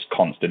it's just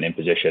constant in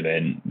position,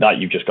 and that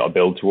you've just got to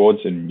build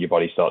towards, and your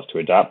body starts to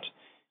adapt.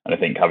 And I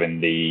think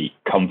having the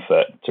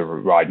comfort to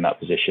ride in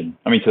that position,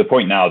 I mean, to the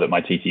point now that my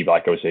TT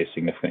bike, I would say, is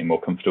significantly more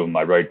comfortable than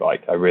my road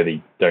bike. I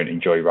really don't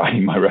enjoy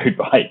riding my road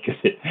bike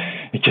because it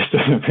just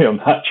doesn't feel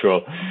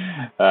natural.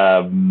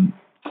 But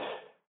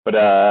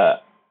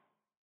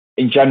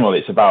in general,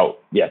 it's about,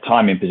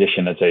 time in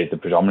position, I'd say, is the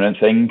predominant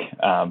thing,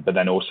 but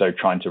then also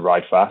trying to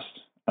ride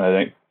fast. And I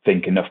don't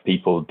think enough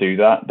people do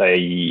that.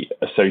 They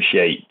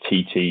associate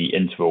TT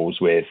intervals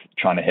with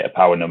trying to hit a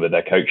power number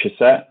their coach has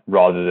set,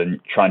 rather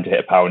than trying to hit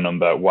a power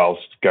number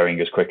whilst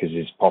going as quick as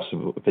is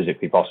possible,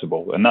 physically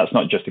possible. And that's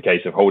not just a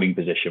case of holding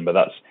position, but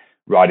that's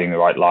riding the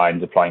right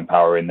lines, applying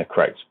power in the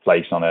correct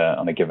place on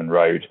a given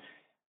road,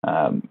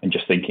 and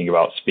just thinking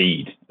about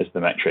speed as the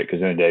metric.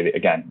 Because in the end of the day,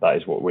 again, that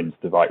is what wins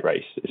the bike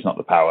race. It's not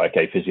the power.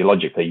 Okay,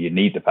 physiologically, you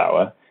need the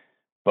power.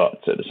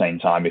 But at the same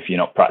time, if you're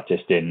not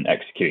practiced in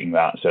executing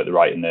that, so at the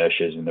right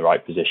inertias, in the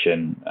right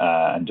position,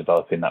 and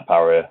developing that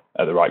power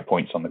at the right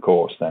points on the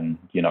course, then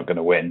you're not going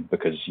to win,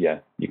 because you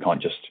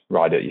can't just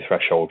ride at your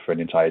threshold for an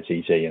entire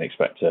TT and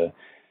expect to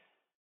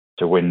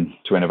win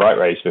a bike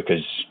race,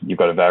 because you've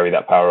got to vary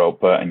that power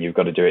output and you've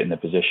got to do it in the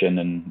position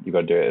and you've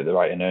got to do it at the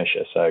right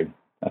inertia. So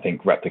I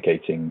think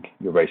replicating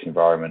your race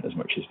environment as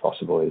much as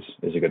possible is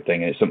a good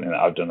thing. And it's something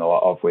that I've done a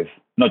lot of, with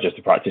not just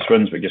the practice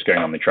runs, but just going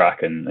on the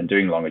track and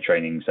doing longer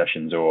training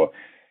sessions, or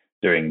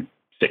doing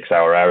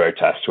 6-hour aero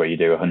tests where you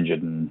do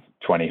 120,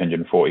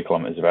 140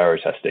 kilometers of aero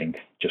testing.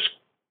 Just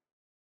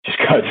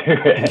got to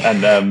do it.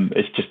 And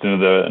it's just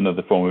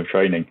another form of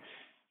training.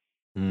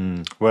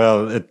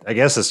 Well, I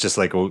guess it's just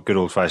like good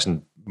old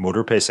fashioned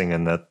motor pacing,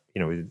 in that,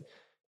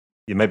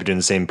 you might be doing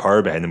the same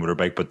power behind the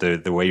motorbike, but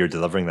the way you're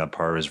delivering that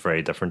power is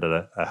very different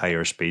at a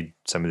higher speed,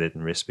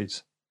 simulating race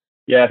speeds.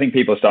 Yeah, I think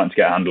people are starting to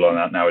get a handle on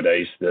that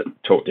nowadays, that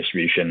torque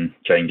distribution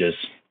changes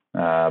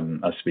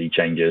as speed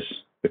changes,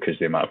 because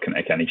the amount of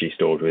kinetic energy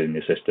stored within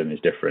the system is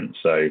different.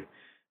 So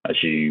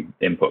as you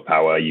input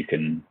power, you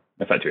can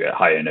effectively, at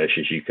higher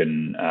inertias, you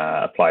can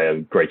apply a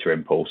greater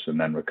impulse and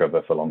then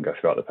recover for longer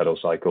throughout the pedal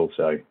cycle.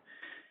 So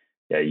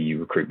you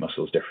recruit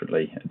muscles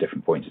differently at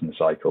different points in the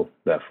cycle.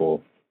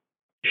 Therefore,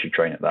 you should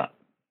train at that.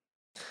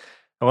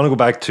 I want to go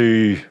back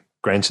to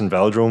Grenchen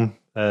Velodrome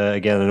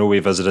again. I know we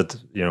visited,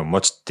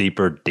 much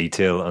deeper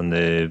detail on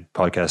the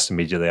podcast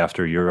immediately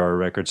after your hour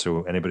record.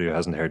 So anybody who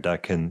hasn't heard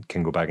that can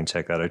go back and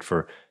check that out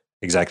for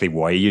exactly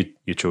why you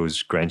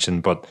chose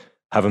Grenchen. But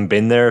having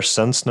been there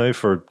since now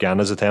for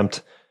Ganna's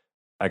attempt,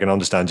 I can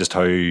understand just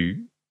how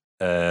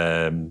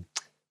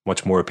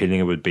much more appealing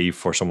it would be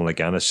for someone like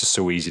Ganna. It's just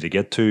so easy to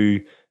get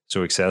to,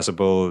 so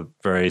accessible,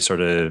 very sort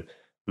of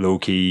low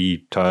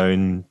key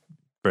town,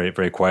 very,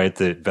 very quiet.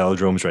 The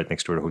velodrome's right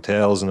next door to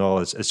hotels and all.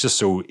 It's just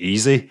so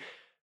easy.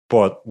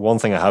 But one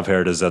thing I have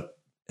heard is that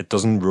it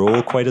doesn't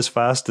roll quite as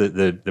fast.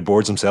 The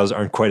boards themselves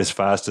aren't quite as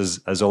fast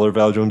as other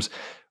velodromes.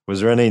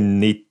 Was there any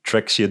neat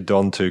tricks you had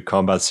done to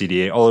combat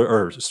CDA,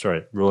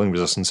 rolling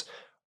resistance,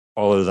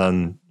 other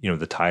than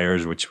the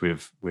tires, which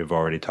we've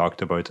already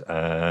talked about.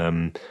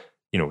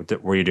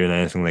 Were you doing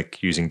anything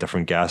like using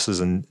different gases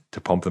and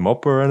to pump them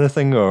up or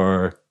anything?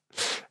 Or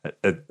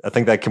I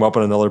think that came up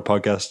on another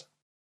podcast.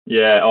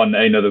 Yeah, on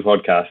another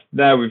podcast.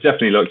 No, we've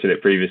definitely looked at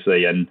it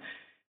previously, and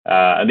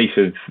at least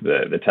with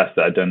the test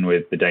that I'd done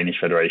with the Danish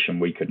Federation,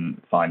 we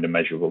couldn't find a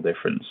measurable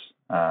difference.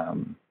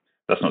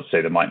 That's not to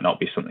say there might not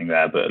be something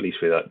there, but at least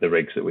with the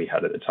rigs that we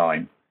had at the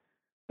time,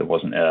 there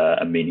wasn't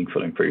a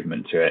meaningful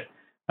improvement to it.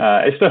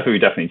 It's stuff that we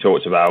definitely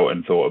talked about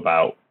and thought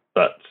about,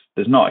 but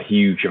there's not a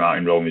huge amount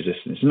in rolling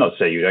resistance. It's not to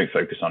say you don't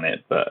focus on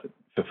it, but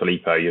for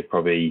Filippo, you're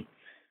probably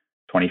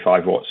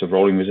 25 watts of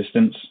rolling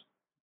resistance,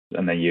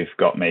 and then you've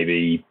got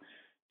maybe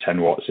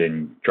 10 watts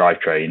in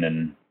drivetrain,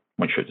 and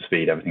once you're up to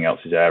speed, everything else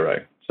is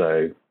aero.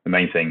 So the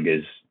main thing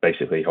is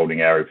basically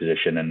holding aero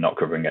position and not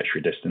covering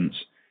extra distance,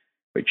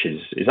 which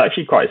is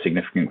actually quite a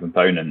significant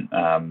component.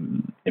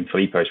 In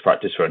Filippo's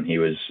practice run, he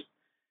was,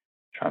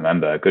 I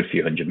remember, a good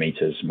few hundred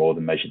meters more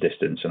than measured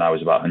distance, and I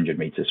was about 100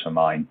 meters for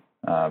mine.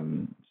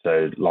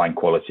 So line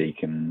quality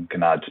can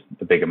add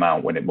a big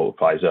amount when it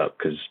multiplies up,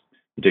 because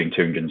you're doing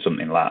 200 and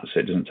something laps, so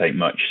it doesn't take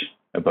much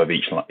above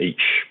each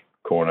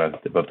corner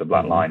above the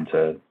black line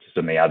to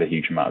suddenly add a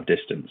huge amount of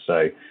distance.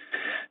 So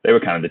they were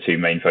kind of the two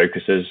main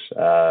focuses.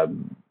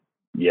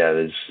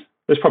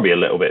 There's probably a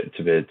little bit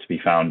to be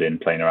found in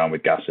playing around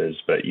with gases,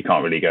 but you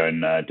can't really go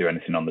and do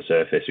anything on the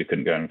surface. We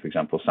couldn't go and, for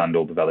example, sand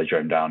all the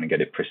velodrome down and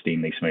get it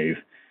pristinely smooth.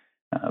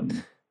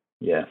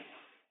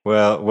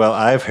 Well,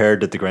 I've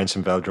heard that the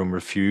Grenson Velodrome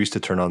refused to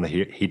turn on the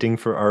heating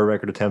for our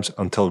record attempts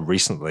until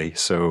recently.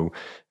 So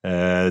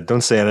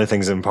don't say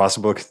anything's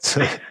impossible.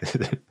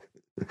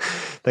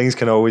 Things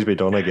can always be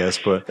done, I guess.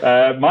 But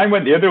mine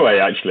went the other way,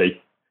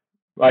 actually.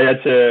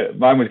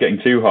 Mine was getting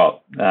too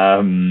hot.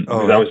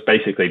 That was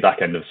basically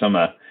back end of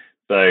summer.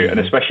 So, and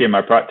especially in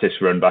my practice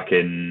run back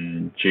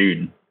in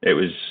June, it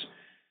was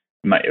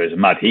a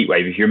mad heat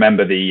wave. If you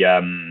remember the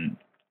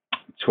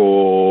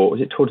Tour,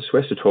 was it Tour de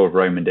Suisse or Tour of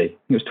Romandy? I think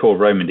it was Tour of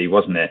Romandy,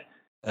 wasn't it?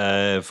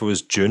 If it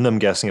was June, I'm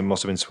guessing it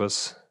must have been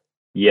Swiss.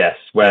 Yes,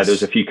 where there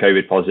was a few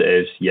COVID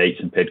positives, Yates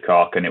and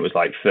Pidcock, and it was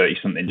like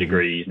 30-something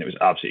degrees, and it was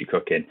absolutely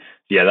cooking.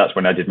 So yeah, that's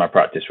when I did my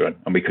practice run,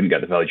 and we couldn't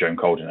get the velodrome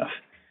cold enough.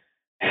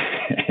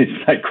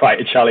 It's like quite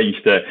a challenge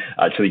to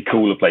actually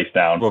cool the place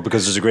down. Well,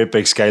 because there's a great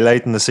big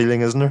skylight in the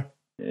ceiling, isn't there?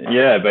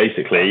 Yeah,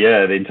 basically,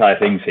 the entire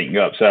thing's heating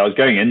up. So I was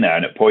going in there,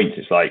 and at points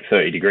it's like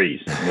 30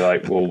 degrees. And you're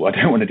like, well, I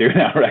don't want to do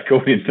an hour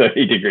record in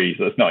 30 degrees.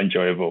 That's not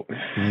enjoyable.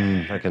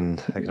 I can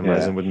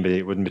imagine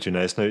it wouldn't be too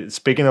nice. Now,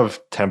 speaking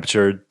of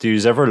temperature, do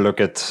you ever look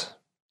at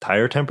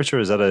tire temperature?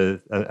 Is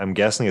that I'm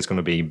guessing it's going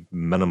to be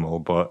minimal,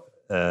 but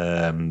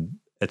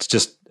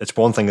it's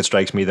one thing that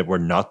strikes me that we're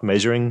not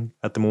measuring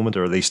at the moment,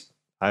 or at least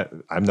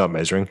I'm not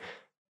measuring,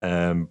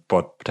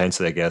 but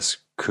potentially I guess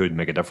could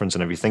make a difference.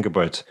 And if you think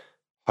about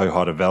how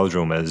hot a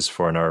velodrome is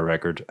for an hour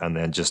record, and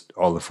then just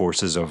all the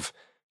forces of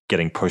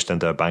getting pushed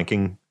into a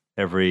banking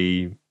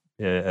every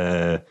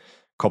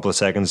couple of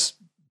seconds,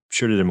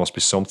 surely there must be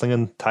something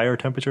in tire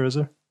temperature, is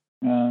there?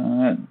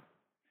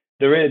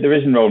 There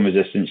is in rolling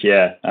resistance,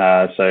 yeah.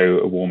 So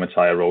a warmer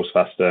tire rolls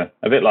faster.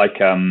 A bit like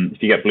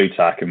if you get blue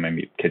tack, and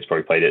maybe kids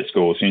probably played it at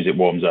school. As soon as it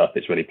warms up,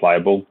 it's really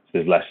pliable.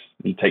 So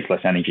it takes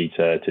less energy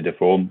to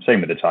deform.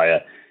 Same with the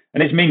tire,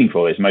 and it's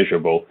meaningful. It's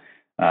measurable.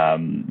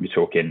 You're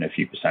talking a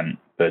few percent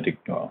per degree.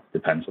 Well,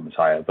 depends on the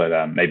tire,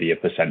 but maybe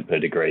 1% per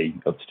degree,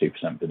 up to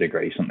 2% per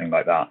degree, something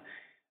like that.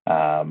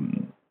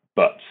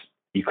 But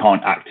you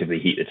can't actively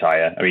heat the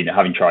tire. I mean,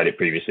 having tried it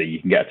previously, you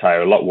can get a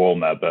tire a lot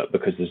warmer, but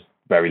because there's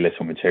very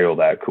little material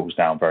there, it cools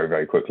down very,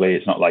 very quickly.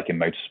 It's not like in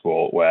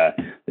motorsport where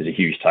there's a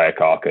huge tire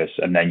carcass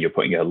and then you're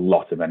putting a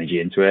lot of energy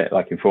into it.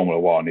 Like in Formula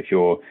One, if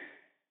you're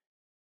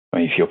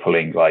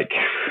pulling like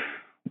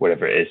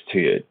whatever it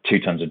is, 2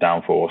 tons of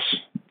downforce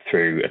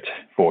through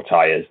 4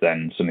 tires,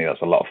 then something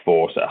that's a lot of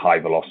force at high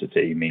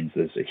velocity means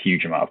there's a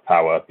huge amount of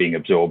power being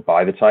absorbed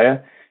by the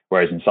tire.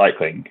 Whereas in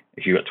cycling,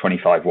 if you've got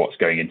 25 watts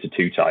going into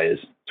 2 tires,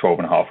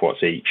 12.5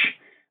 watts each,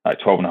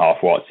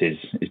 12.5 watts is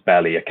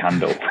barely a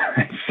candle.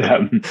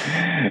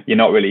 You're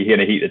not really going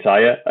to heat the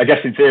tire. I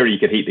guess in theory you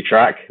could heat the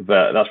track,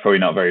 but that's probably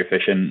not very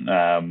efficient.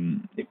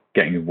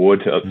 Getting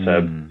wood up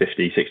to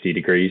 50, 60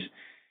 degrees,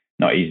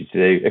 not easy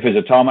to do. If it's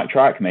a tarmac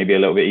track, maybe a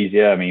little bit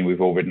easier. I mean, we've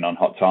all ridden on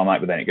hot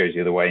tarmac, but then it goes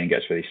the other way and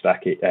gets really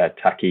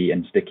tacky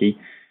and sticky.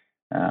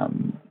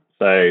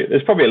 So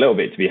there's probably a little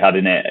bit to be had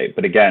in it,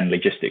 but again,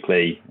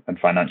 logistically and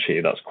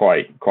financially, that's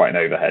quite an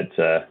overhead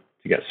to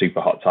get super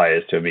hot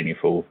tires to a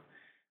meaningful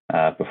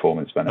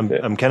performance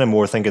benefit. I'm kind of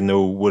more thinking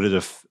though, would it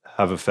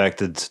have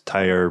affected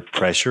tire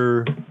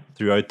pressure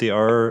throughout the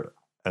hour,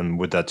 and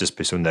would that just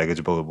be so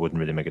negligible it wouldn't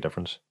really make a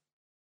difference?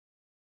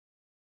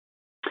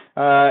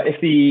 If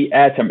the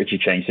air temperature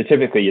changed, so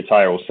typically your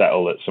tire will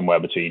settle at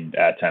somewhere between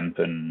air temp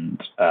and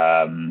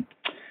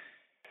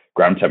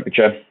ground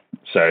temperature.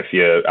 So if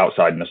you're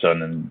outside in the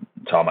sun and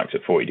tarmac's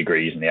at 40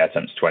 degrees and the air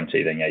temp's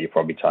 20, then yeah, your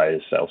probably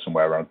tires settle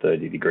somewhere around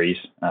 30 degrees.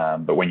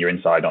 But when you're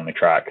inside on the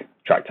track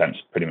temp's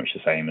pretty much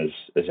the same as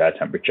air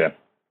temperature,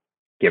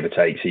 give or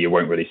take. So you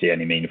won't really see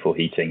any meaningful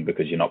heating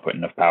because you're not putting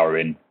enough power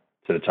in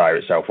to the tire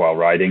itself while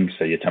riding.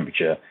 So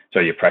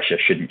your pressure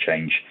shouldn't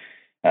change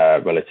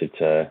relative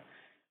to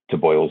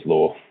Boyle's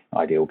law,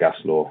 ideal gas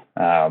law.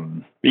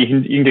 But you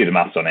can do the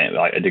maths on it.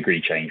 Like a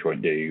degree change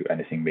won't do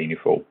anything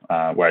meaningful.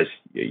 Whereas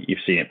you've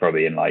seen it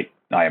probably in like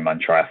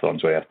Ironman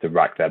triathlons where you have to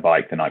rack their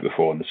bike the night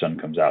before and the sun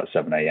comes out at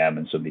 7 a.m.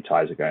 and suddenly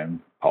tires are going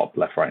pop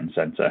left, right, and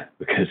centre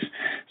because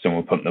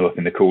someone pumped them up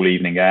in the cool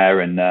evening air,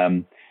 and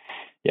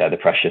the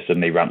pressure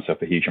suddenly ramps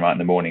up a huge amount in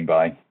the morning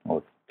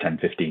or 10,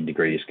 15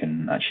 degrees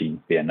can actually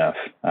be enough,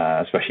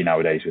 especially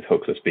nowadays with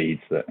hookless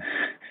beads that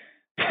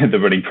the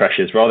running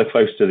pressure is rather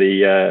close to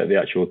the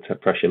actual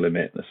pressure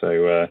limit.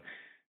 So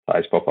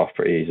tires pop off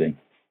pretty easy.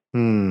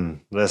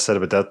 Less said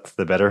about that,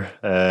 the better.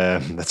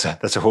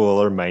 That's a whole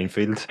other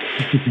minefield.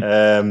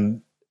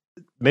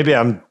 Maybe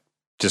I'm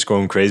just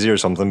going crazy or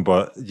something,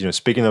 but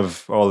speaking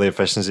of all the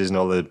efficiencies and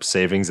all the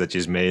savings that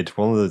you've made,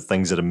 one of the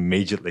things that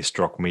immediately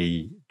struck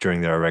me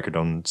during their record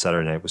on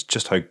Saturday night was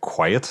just how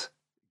quiet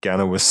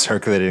Ganna was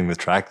circulating the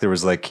track. There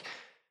was like,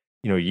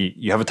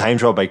 you have a time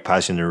trial bike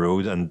passing the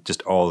road and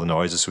just all the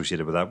noise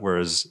associated with that,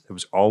 whereas it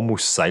was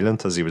almost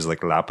silent as he was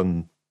like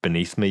lapping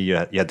beneath me. You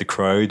had the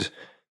crowd,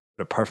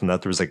 but apart from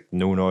that, there was like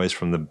no noise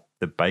from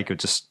the bike. It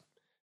just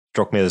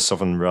struck me as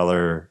something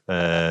rather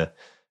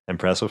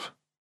impressive.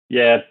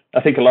 Yeah,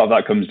 I think a lot of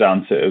that comes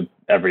down to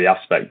every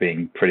aspect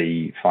being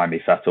pretty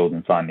finely fettled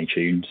and finely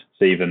tuned.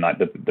 So even like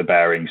the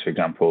bearings, for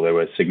example, there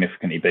were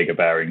significantly bigger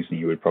bearings than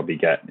you would probably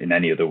get in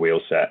any other wheel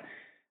set,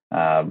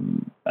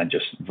 and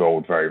just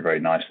rolled very, very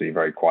nicely,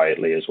 very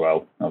quietly as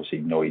well. Obviously,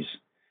 noise,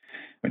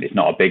 I mean, it's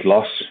not a big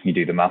loss. You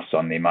do the maths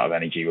on the amount of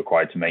energy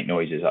required to make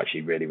noise is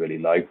actually really, really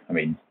low. I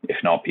mean, if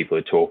not, people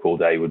who talk all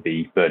day would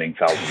be burning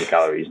thousands of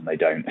calories, and they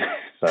don't.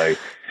 So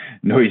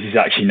noise is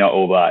actually not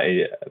all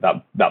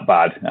that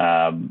bad.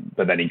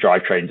 But then in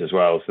drivetrains as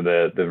well. So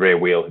the rear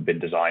wheel had been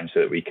designed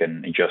so that we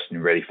can adjust in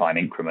really fine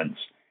increments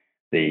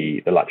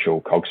the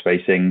lateral cog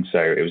spacing. So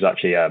it was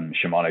actually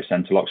Shimano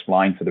Centerlock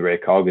spline for the rear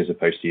cog as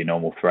opposed to your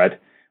normal thread,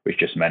 which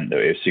just meant that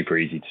it was super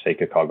easy to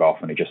take a cog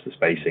off and adjust the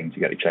spacing to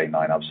get the chain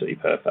line absolutely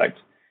perfect.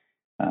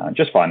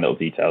 Just fine little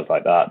details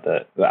like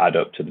that add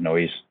up to the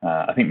noise.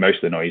 I think most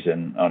of the noise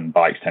on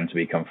bikes tend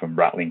to come from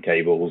rattling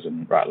cables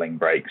and rattling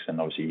brakes, and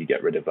obviously you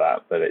get rid of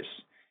that. But it's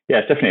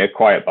definitely a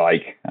quiet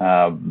bike.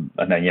 And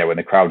then when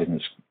the crowd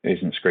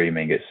isn't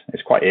screaming,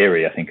 it's quite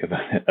eerie. I think of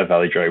a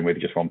velodrome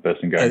with just one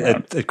person going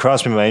around. It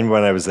crossed my mind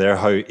when I was there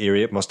how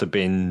eerie it must have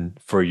been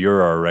for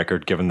your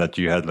record, given that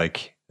you had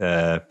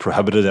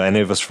prohibited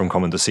any of us from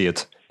coming to see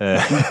it.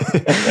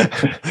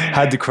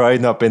 Had the crowd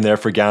not been there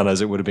for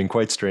Ganna's, it would have been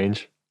quite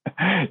strange.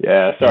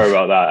 Yeah, sorry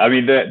about that. I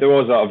mean, there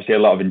was obviously a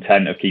lot of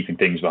intent of keeping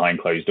things behind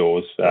closed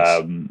doors,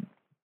 yes.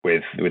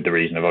 With the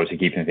reason of obviously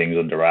keeping things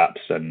under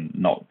wraps and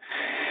not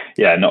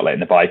letting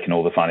the bike and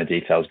all the finer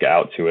details get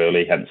out too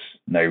early. Hence,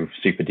 no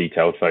super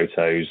detailed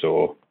photos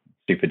or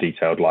super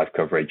detailed live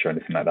coverage or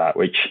anything like that.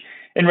 Which,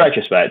 in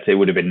retrospect, it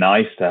would have been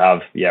nice to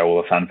have all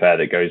the fanfare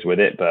that goes with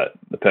it. But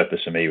the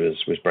purpose for me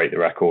was break the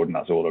record, and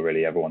that's all I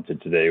really ever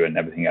wanted to do. And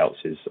everything else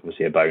is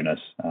obviously a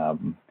bonus.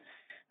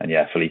 And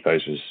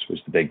Filippo's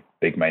was the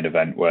big main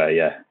event where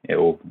it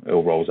all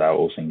rolls out,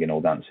 all singing,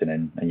 all dancing,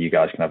 and you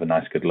guys can have a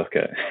nice good look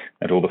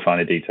at all the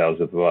finer details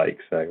of the bike.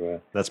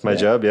 So that's my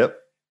job. Yep.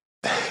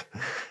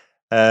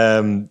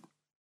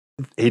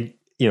 He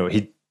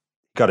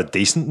got a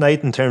decent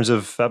night in terms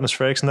of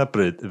atmospherics and that,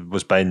 but it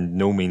was by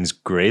no means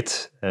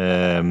great.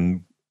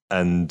 And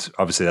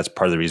obviously that's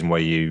part of the reason why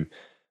you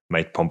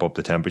might pump up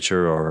the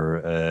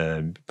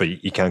temperature, but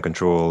you can't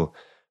control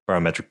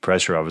barometric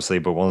pressure, obviously,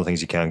 but one of the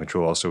things you can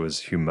control also is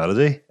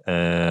humidity.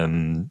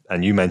 And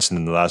you mentioned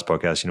in the last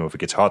podcast, if it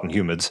gets hot and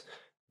humid,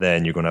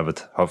 then you're going to have a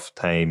tough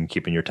time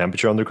keeping your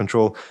temperature under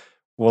control.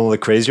 One of the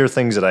crazier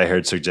things that I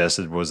heard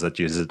suggested was that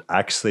you had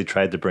actually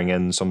tried to bring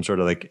in some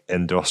sort of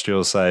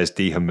industrial sized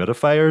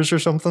dehumidifiers or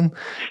something.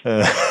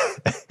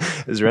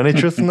 Is there any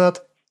truth in that?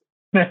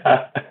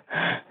 Yeah.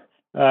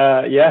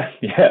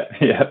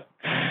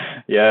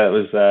 It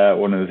was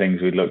one of the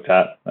things we looked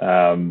at.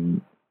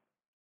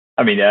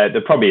 I mean,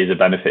 there probably is a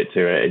benefit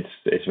to it.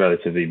 It's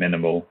relatively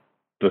minimal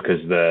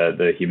because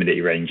the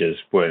humidity ranges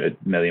weren't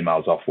a million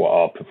miles off what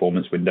our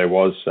performance window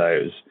was.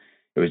 So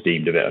it was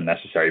deemed a bit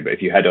unnecessary. But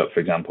if you head up,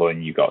 for example,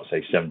 and you got,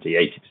 say, 70,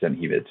 80%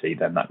 humidity,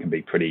 then that can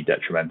be pretty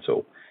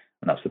detrimental.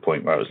 And that's the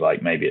point where I was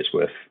like, maybe it's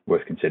worth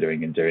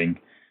considering and doing.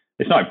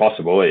 It's not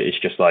impossible. It's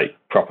just like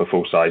proper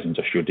full-size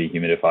industrial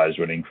dehumidifiers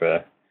running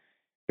for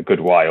a good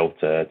while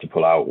to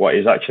pull out what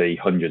is actually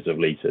hundreds of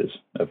liters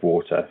of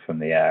water from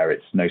the air.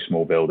 It's no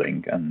small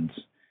building. And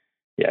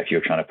if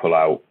you're trying to pull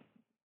out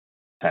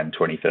 10,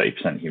 20,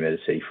 30%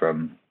 humidity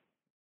from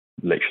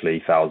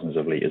literally thousands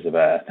of liters of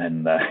air,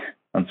 then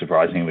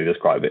unsurprisingly, there's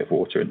quite a bit of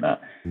water in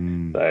that.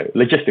 So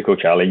logistical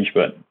challenge,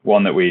 but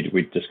one that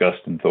we'd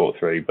discussed and thought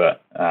through,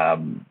 but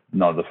none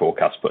of the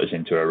forecasts put us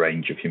into a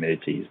range of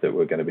humidities that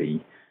were going to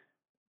be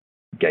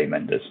game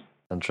enders.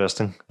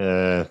 Interesting.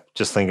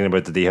 Just thinking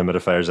about the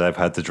dehumidifiers, I've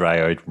had to dry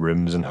out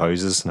rooms and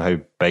houses and how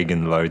big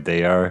and loud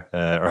they are,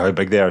 or how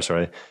big they are,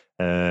 sorry.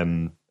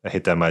 And I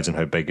hate to imagine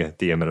how big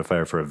the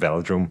humidifier for a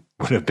velodrome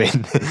would have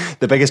been.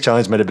 The biggest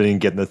challenge might have been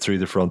getting it through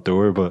the front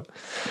door, but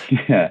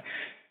yeah.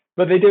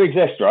 But they do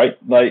exist, right?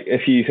 Like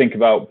if you think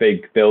about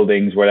big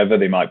buildings, wherever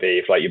they might be,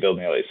 if like you're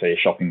building, let's say, a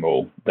shopping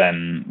mall,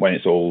 then when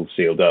it's all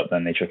sealed up,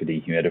 then they chuck a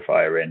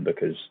dehumidifier in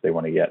because they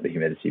want to get the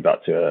humidity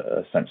back to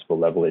a sensible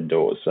level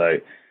indoors. So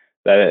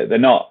they're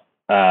not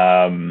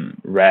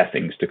rare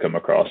things to come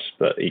across,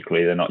 but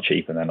equally they're not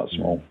cheap and they're not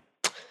small.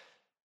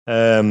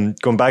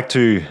 Going back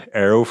to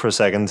Aero for a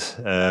second,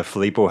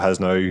 Filippo has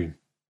now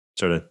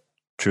sort of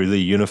truly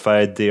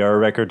unified the Aero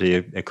record. He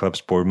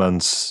eclipsed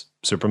Boardman's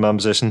Superman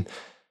position.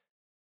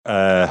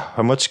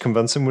 How much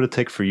convincing would it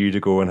take for you to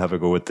go and have a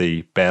go at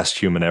the best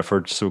human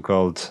effort,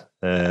 so-called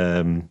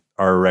Aero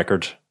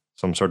record?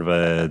 Some sort of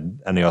a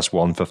NEOS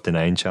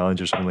 159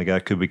 challenge or something like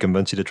that? Could we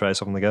convince you to try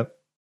something like that?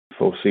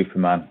 For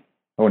Superman.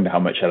 I wonder how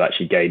much I'd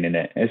actually gain in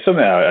it. It's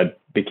something I'd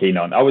be keen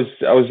on. I was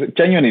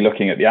genuinely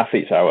looking at the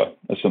Athletes Hour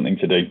as something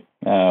to do.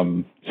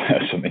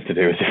 Something to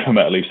do as if I'm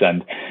at a loose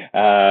end.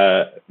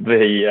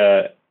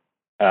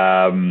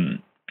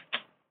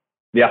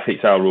 The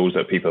Athletes Hour rules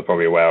that people are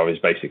probably aware of is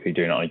basically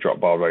doing it on a drop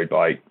bar road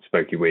bike,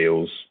 spokey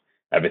wheels,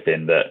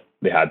 everything that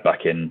they had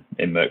back in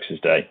Merckx's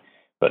day.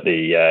 But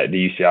the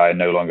UCI are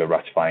no longer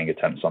ratifying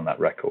attempts on that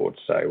record,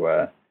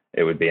 so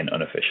it would be an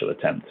unofficial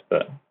attempt,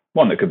 but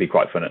one that could be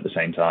quite fun at the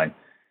same time.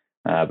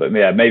 But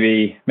yeah,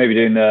 maybe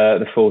doing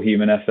the full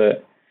human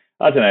effort.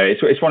 I don't know.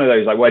 It's one of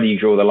those, like, where do you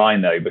draw the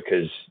line though?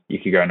 Because you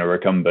could go in a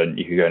recumbent,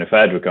 you could go in a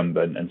fared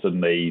recumbent, and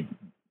suddenly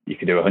you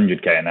could do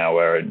 100k an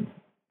hour, and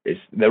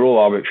they're all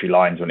arbitrary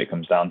lines when it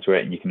comes down to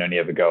it, and you can only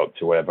ever go up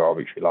to whatever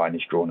arbitrary line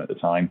is drawn at the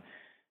time.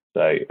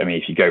 So, I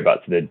mean, if you go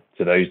back to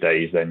those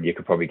days, then you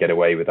could probably get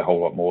away with a whole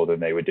lot more than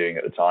they were doing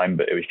at the time.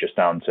 But it was just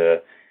down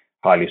to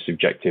highly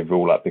subjective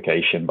rule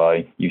application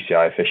by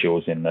UCI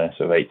officials in the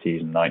sort of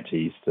 80s and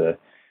 90s to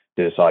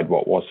decide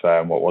what was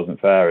fair and what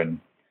wasn't fair. And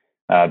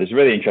there's a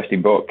really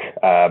interesting book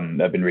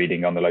I've been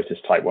reading on the Lotus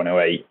Type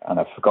 108, and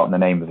I've forgotten the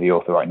name of the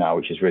author right now,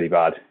 which is really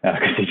bad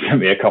because he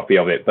sent me a copy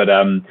of it. But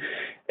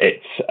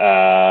it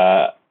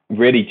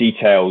really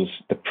details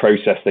the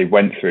process they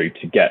went through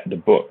to get the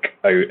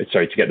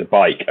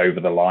bike over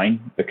the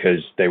line,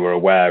 because they were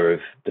aware of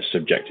the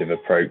subjective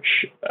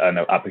approach and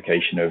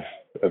application of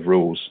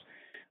rules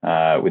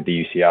with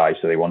the UCI.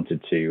 So they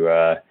wanted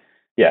to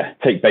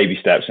take baby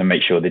steps and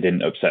make sure they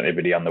didn't upset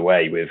everybody on the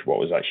way with what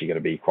was actually going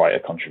to be quite a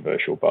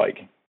controversial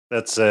bike.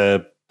 That's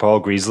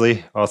Paul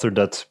Greasley authored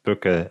that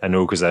book. I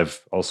know because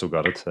I've also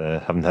got it.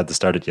 Haven't had to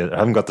start it yet. I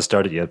haven't got to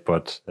start it yet,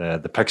 but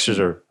the pictures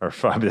are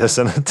fabulous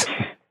in it.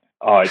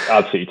 Oh, it's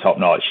absolutely top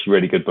notch.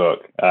 Really good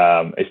book.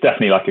 It's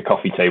definitely like a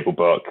coffee table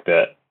book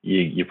that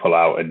you pull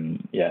out,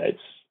 and yeah,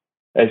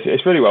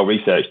 it's really well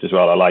researched as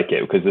well. I like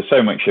it because there's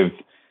so much of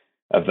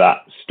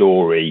that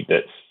story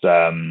that's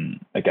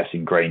I guess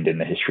ingrained in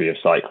the history of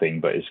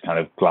cycling, but is kind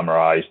of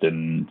glamorized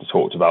and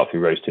talked about through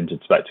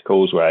rose-tinted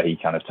spectacles, where he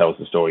kind of tells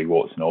the story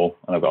warts and all.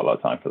 And I've got a lot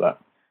of time for that.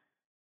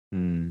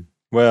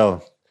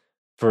 Well,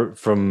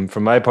 from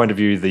my point of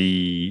view,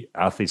 the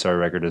Athletes Hour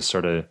record is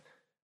sort of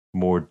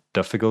more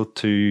difficult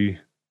to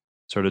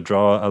sort of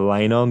draw a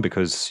line on,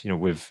 because you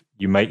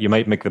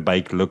might make the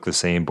bike look the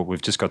same, but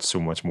we've just got so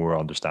much more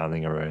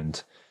understanding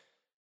around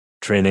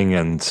training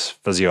and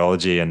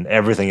physiology and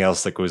everything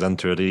else that goes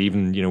into it.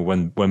 Even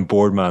when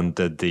Boardman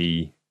did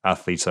the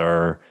Athletes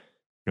Hour,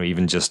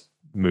 even just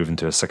moving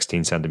to a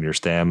 16 centimeter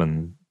stem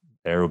and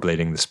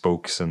aeroblading the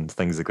spokes and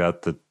things like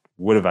that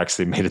would have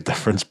actually made a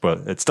difference, but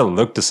it still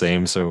looked the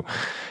same. So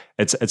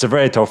it's a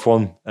very tough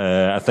one.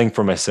 I think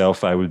for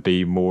myself, I would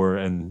be more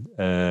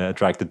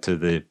attracted to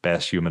the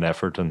best human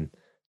effort and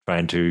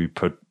trying to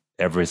put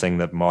everything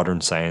that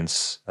modern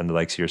science and the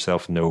likes of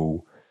yourself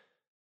know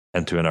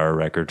into an hour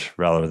record,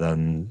 rather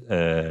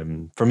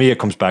than for me it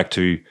comes back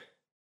to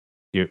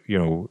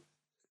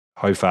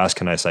how fast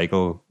can I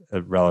cycle,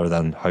 rather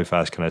than how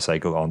fast can I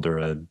cycle under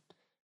a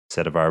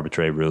set of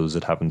arbitrary rules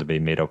that happen to be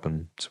made up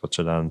in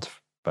Switzerland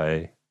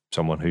by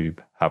someone who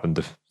happened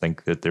to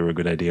think that they were a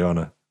good idea on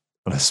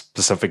a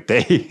specific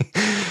day.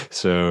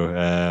 So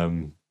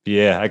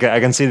I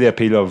can see the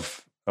appeal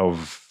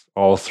of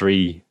all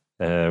three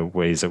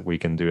ways that we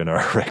can do an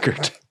hour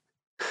record.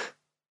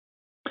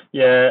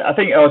 Yeah, I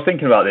think I was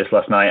thinking about this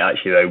last night,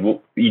 actually, though.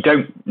 You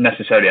don't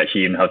necessarily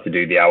actually even have to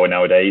do the hour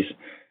nowadays.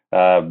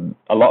 A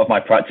lot of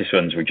my practice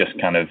runs were just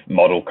kind of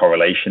model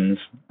correlations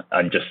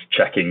and just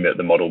checking that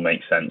the model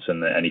makes sense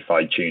and that any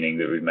fine tuning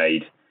that we've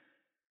made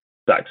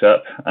stacks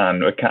up.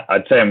 And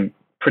I'd say I'm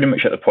pretty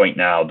much at the point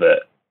now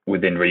that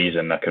within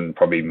reason, I can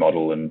probably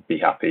model and be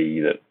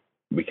happy that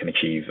we can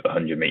achieve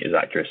 100 meters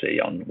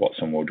accuracy on what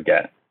someone would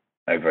get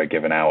over a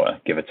given hour,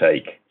 give or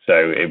take.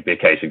 So it'd be a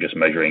case of just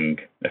measuring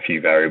a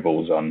few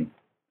variables on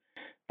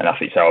an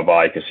Athletes Hour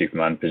bike, a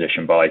Superman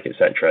position bike,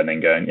 etc., and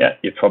then going, yeah,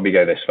 you'd probably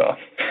go this far,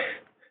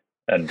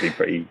 and be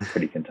pretty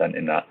content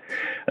in that.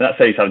 And that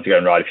saves having to go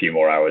and ride a few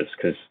more hours,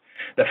 because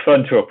they're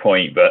fun to a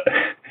point, but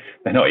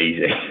they're not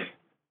easy.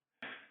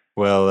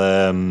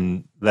 Well,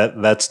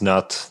 let's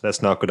not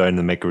go down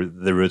and make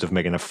the route of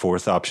making a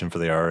fourth option for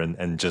the hour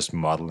and just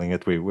modeling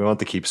it. We want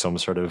to keep some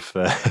sort of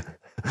we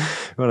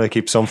want to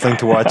keep something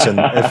to watch. And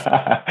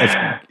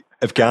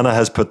if Ghana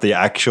has put the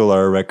actual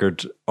hour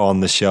record on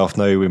the shelf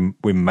now,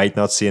 we might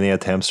not see any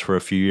attempts for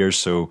a few years.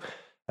 So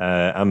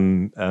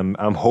I'm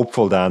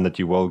hopeful, Dan, that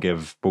you will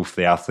give both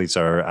the athletes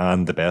hour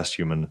and the best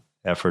human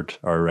effort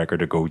hour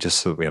record a go, just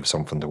so that we have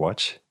something to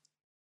watch.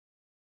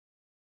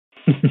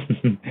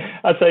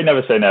 I'd say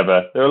never say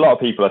never. There are a lot of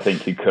people, I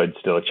think, who could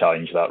still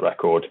challenge that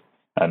record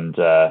and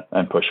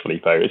push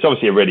Filippo. It's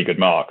obviously a really good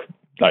mark,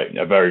 like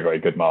a very, very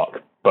good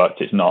mark, but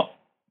it's not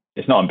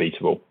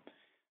unbeatable.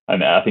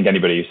 And I think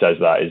anybody who says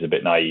that is a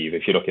bit naive.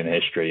 If you look in the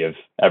history of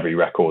every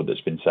record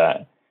that's been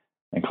set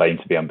and claimed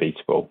to be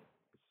unbeatable,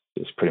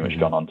 it's pretty much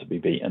gone on to be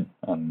beaten.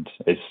 And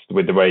it's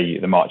with the way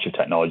the march of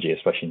technology,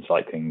 especially in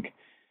cycling,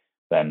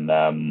 then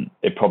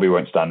it probably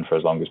won't stand for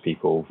as long as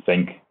people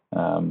think.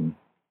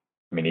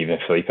 I mean, even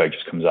if Filippo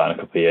just comes out in a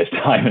couple of years'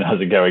 time and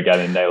has a go again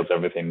and nails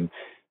everything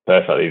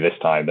perfectly this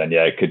time, then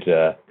yeah, it could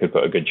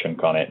put a good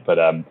chunk on it. But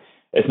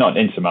it's not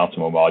an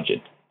insurmountable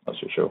margin, that's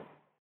for sure.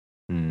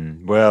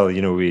 Well,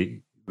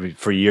 we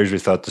for years we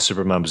thought the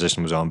Superman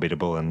position was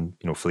unbeatable, and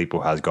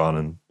Filippo has gone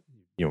and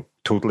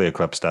totally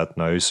eclipsed that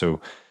now. So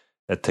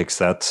it takes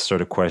that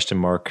sort of question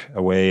mark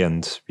away,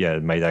 and yeah,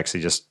 it might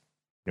actually just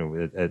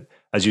it,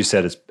 as you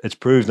said, it's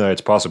proved now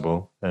it's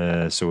possible.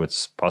 So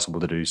it's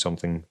possible to do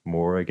something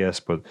more, I guess,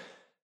 but.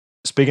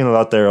 Speaking a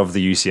lot there of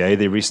the UCI,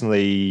 they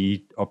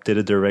recently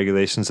updated their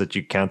regulations that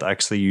you can't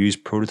actually use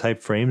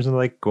prototype frames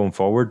and going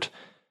forward.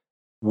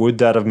 Would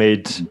that have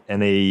made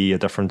any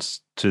difference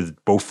to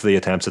both the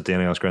attempts that the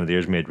NIS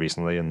Grenadiers made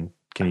recently? And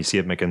can you see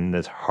it making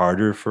it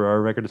harder for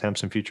our record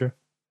attempts in future?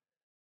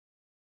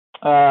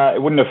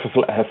 It wouldn't have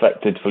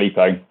affected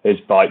Filippo. His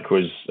bike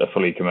was a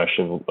fully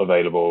commercial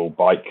available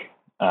bike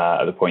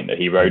at the point that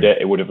he rode it.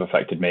 It would have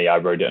affected me. I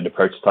rode it under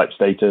prototype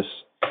status.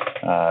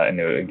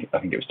 And I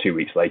think it was 2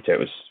 weeks later, it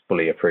was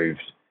fully approved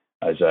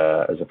as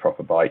a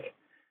proper bike.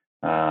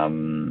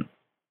 So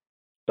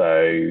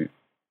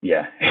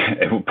yeah,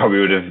 it probably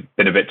would have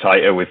been a bit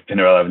tighter with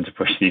Pinarello having to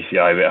push the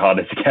UCI a bit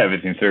harder to get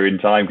everything through in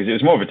time, because it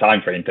was more of a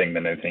time frame thing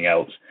than anything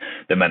else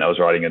that meant I was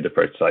riding under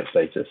prototype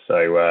status.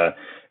 So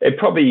it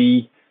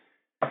probably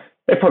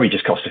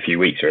just cost a few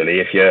weeks, really.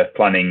 If you're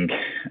planning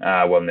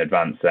well in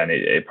advance, then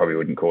it probably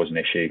wouldn't cause an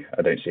issue.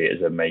 I don't see it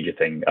as a major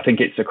thing. I think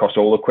it's across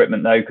all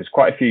equipment, though, because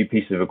quite a few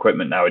pieces of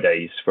equipment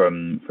nowadays,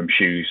 from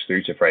shoes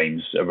through to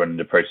frames, are running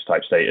the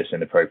prototype status in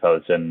the Pro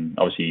Peloton.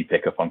 Obviously, you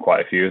pick up on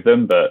quite a few of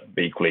them, but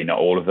equally not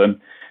all of them.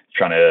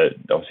 Trying to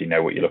obviously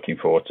know what you're looking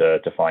for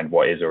to find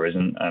what is or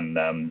isn't. And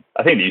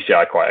I think the UCI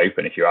are quite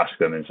open. If you ask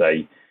them and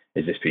say,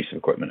 is this piece of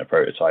equipment a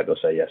prototype? They'll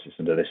say, yes, it's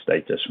under this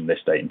status from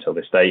this date until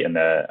this date. And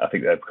I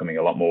think they're becoming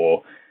a lot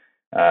more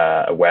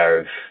aware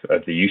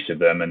of the use of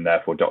them, and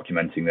therefore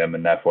documenting them,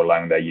 and therefore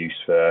allowing their use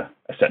for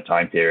a set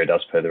time period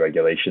as per the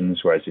regulations.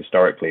 Whereas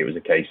historically, it was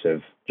a case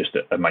of just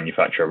a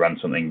manufacturer ran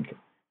something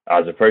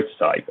as a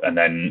prototype, and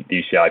then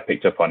the UCI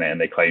picked up on it and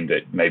they claimed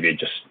that maybe it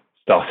just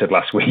started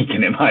last week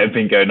and it might have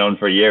been going on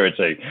for a year or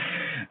two.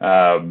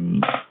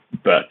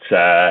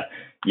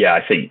 Yeah,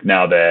 I think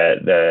now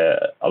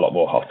they're a lot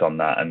more hot on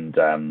that, and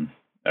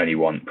only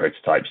want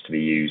prototypes to be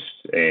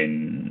used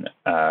in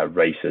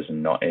races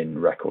and not in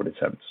record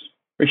attempts,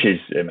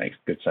 it makes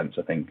good sense,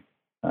 I think.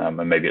 And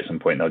maybe at some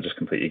point they'll just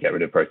completely get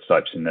rid of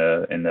prototypes in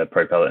the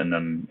Pro Peloton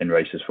and in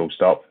races, full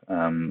stop.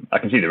 I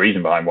can see the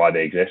reason behind why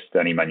they exist.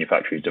 Any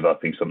manufacturer who's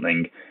developing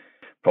something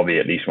probably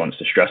at least wants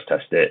to stress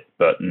test it,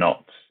 but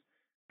not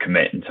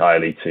commit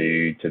entirely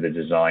to the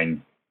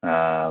design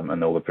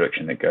and all the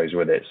production that goes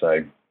with it.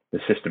 So the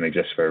system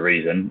exists for a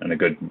reason, and a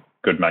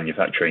good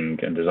manufacturing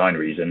and design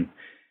reason,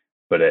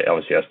 but it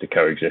obviously has to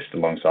coexist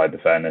alongside the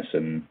fairness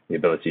and the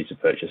ability to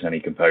purchase any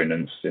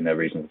components in a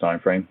reasonable time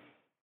frame.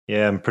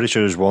 Yeah, I'm pretty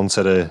sure there's one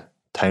set of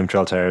time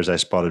trial tires I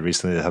spotted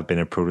recently that have been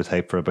a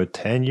prototype for about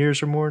 10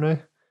 years or more now.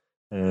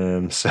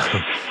 So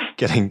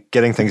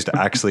getting things to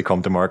actually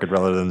come to market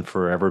rather than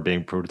forever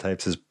being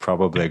prototypes is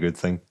probably a good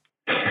thing.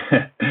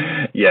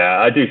 Yeah,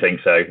 I do think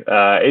so.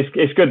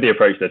 It's good the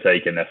approach they're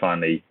taking. They're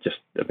finally just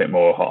a bit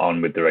more hot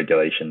on with the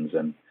regulations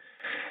and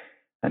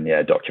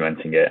yeah,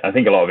 documenting it. I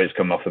think a lot of it's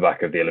come off the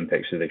back of the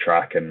Olympics with the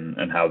track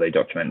and how they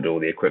documented all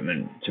the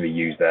equipment to be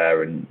used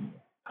there and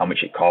how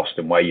much it costs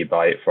and where you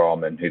buy it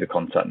from and who the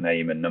contact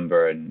name and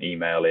number and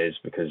email is.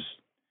 Because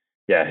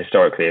yeah,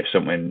 historically, if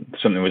something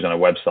was on a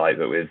website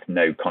but with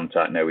no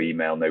contact, no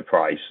email, no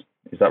price,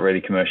 is that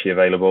really commercially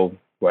available?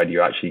 Where do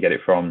you actually get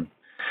it from?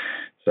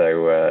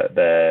 So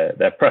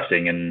they're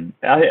pressing, and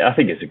I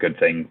think it's a good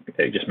thing.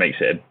 It just makes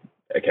it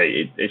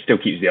it still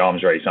keeps the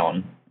arms race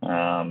on,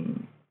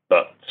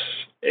 but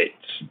it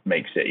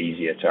makes it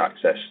easier to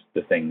access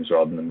the things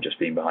rather than just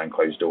being behind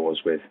closed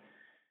doors with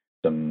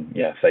some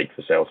fake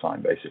for sale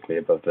sign basically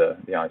above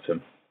the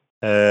item.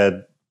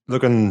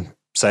 Looking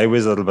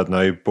sideways a little bit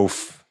now,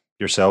 both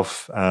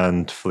yourself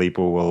and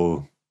Filippo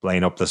will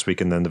line up this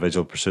week in the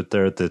individual pursuit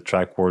there at the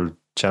Track World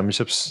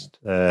Championships.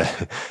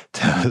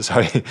 Tell us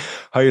how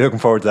are you looking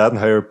forward to that, and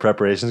how are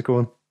preparations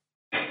going?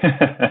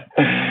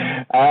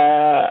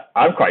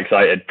 I'm quite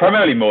excited,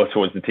 primarily more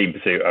towards the team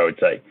pursuit, I would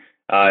say.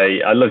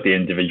 I love the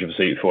individual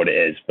pursuit for what it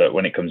is, but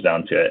when it comes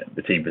down to it,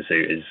 the team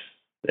pursuit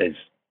is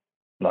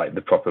like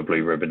the proper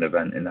blue ribbon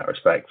event in that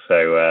respect.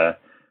 So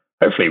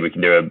hopefully we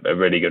can do a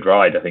really good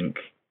ride. I think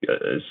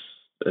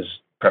as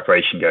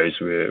preparation goes,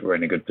 we're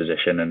in a good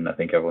position, and I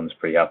think everyone's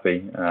pretty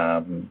happy.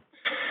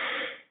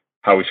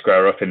 How we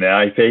square up in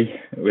the IP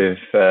with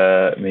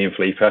me and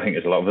Felipe, I think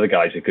there's a lot of other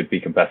guys who could be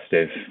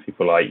competitive.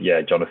 People like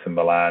Jonathan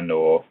Milan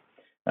or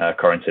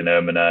Corentin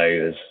Ermino.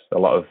 There's a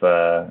lot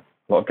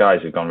of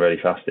guys who've gone really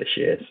fast this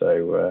year,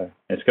 so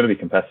it's going to be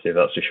competitive,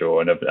 that's for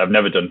sure. And I've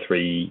never done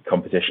 3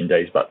 competition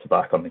days back to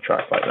back on the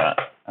track like that.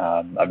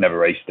 I've never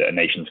raced at a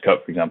Nations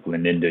Cup, for example,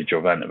 in an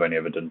individual event. I've only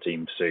ever done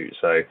team pursuit,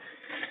 so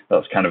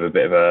that's kind of a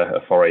bit of a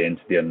foray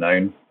into the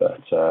unknown.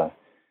 But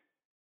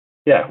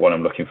one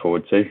I'm looking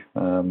forward to.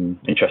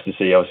 Interested to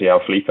see obviously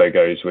how Filippo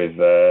goes with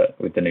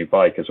the new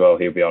bike as well.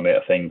 He'll be on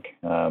it, I think.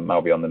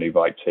 I'll be on the new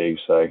bike too.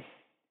 So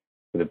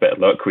with a bit of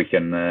luck, we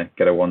can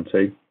get a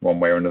 1-2 one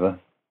way or another.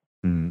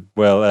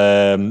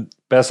 Well,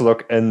 best of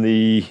luck in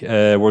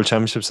the World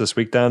Championships this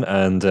week, Dan,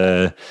 and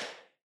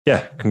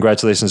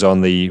congratulations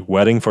on the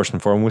wedding first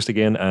and foremost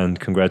again, and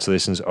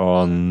congratulations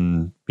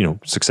on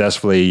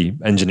successfully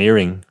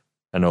engineering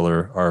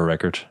another hour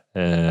record,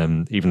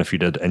 even if you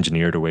did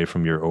engineer it away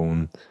from your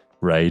own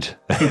ride.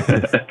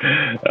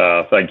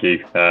 Thank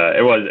you.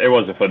 It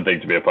was a fun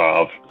thing to be a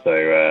part of, so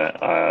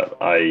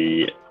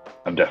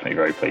I'm definitely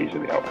very pleased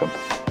with the outcome.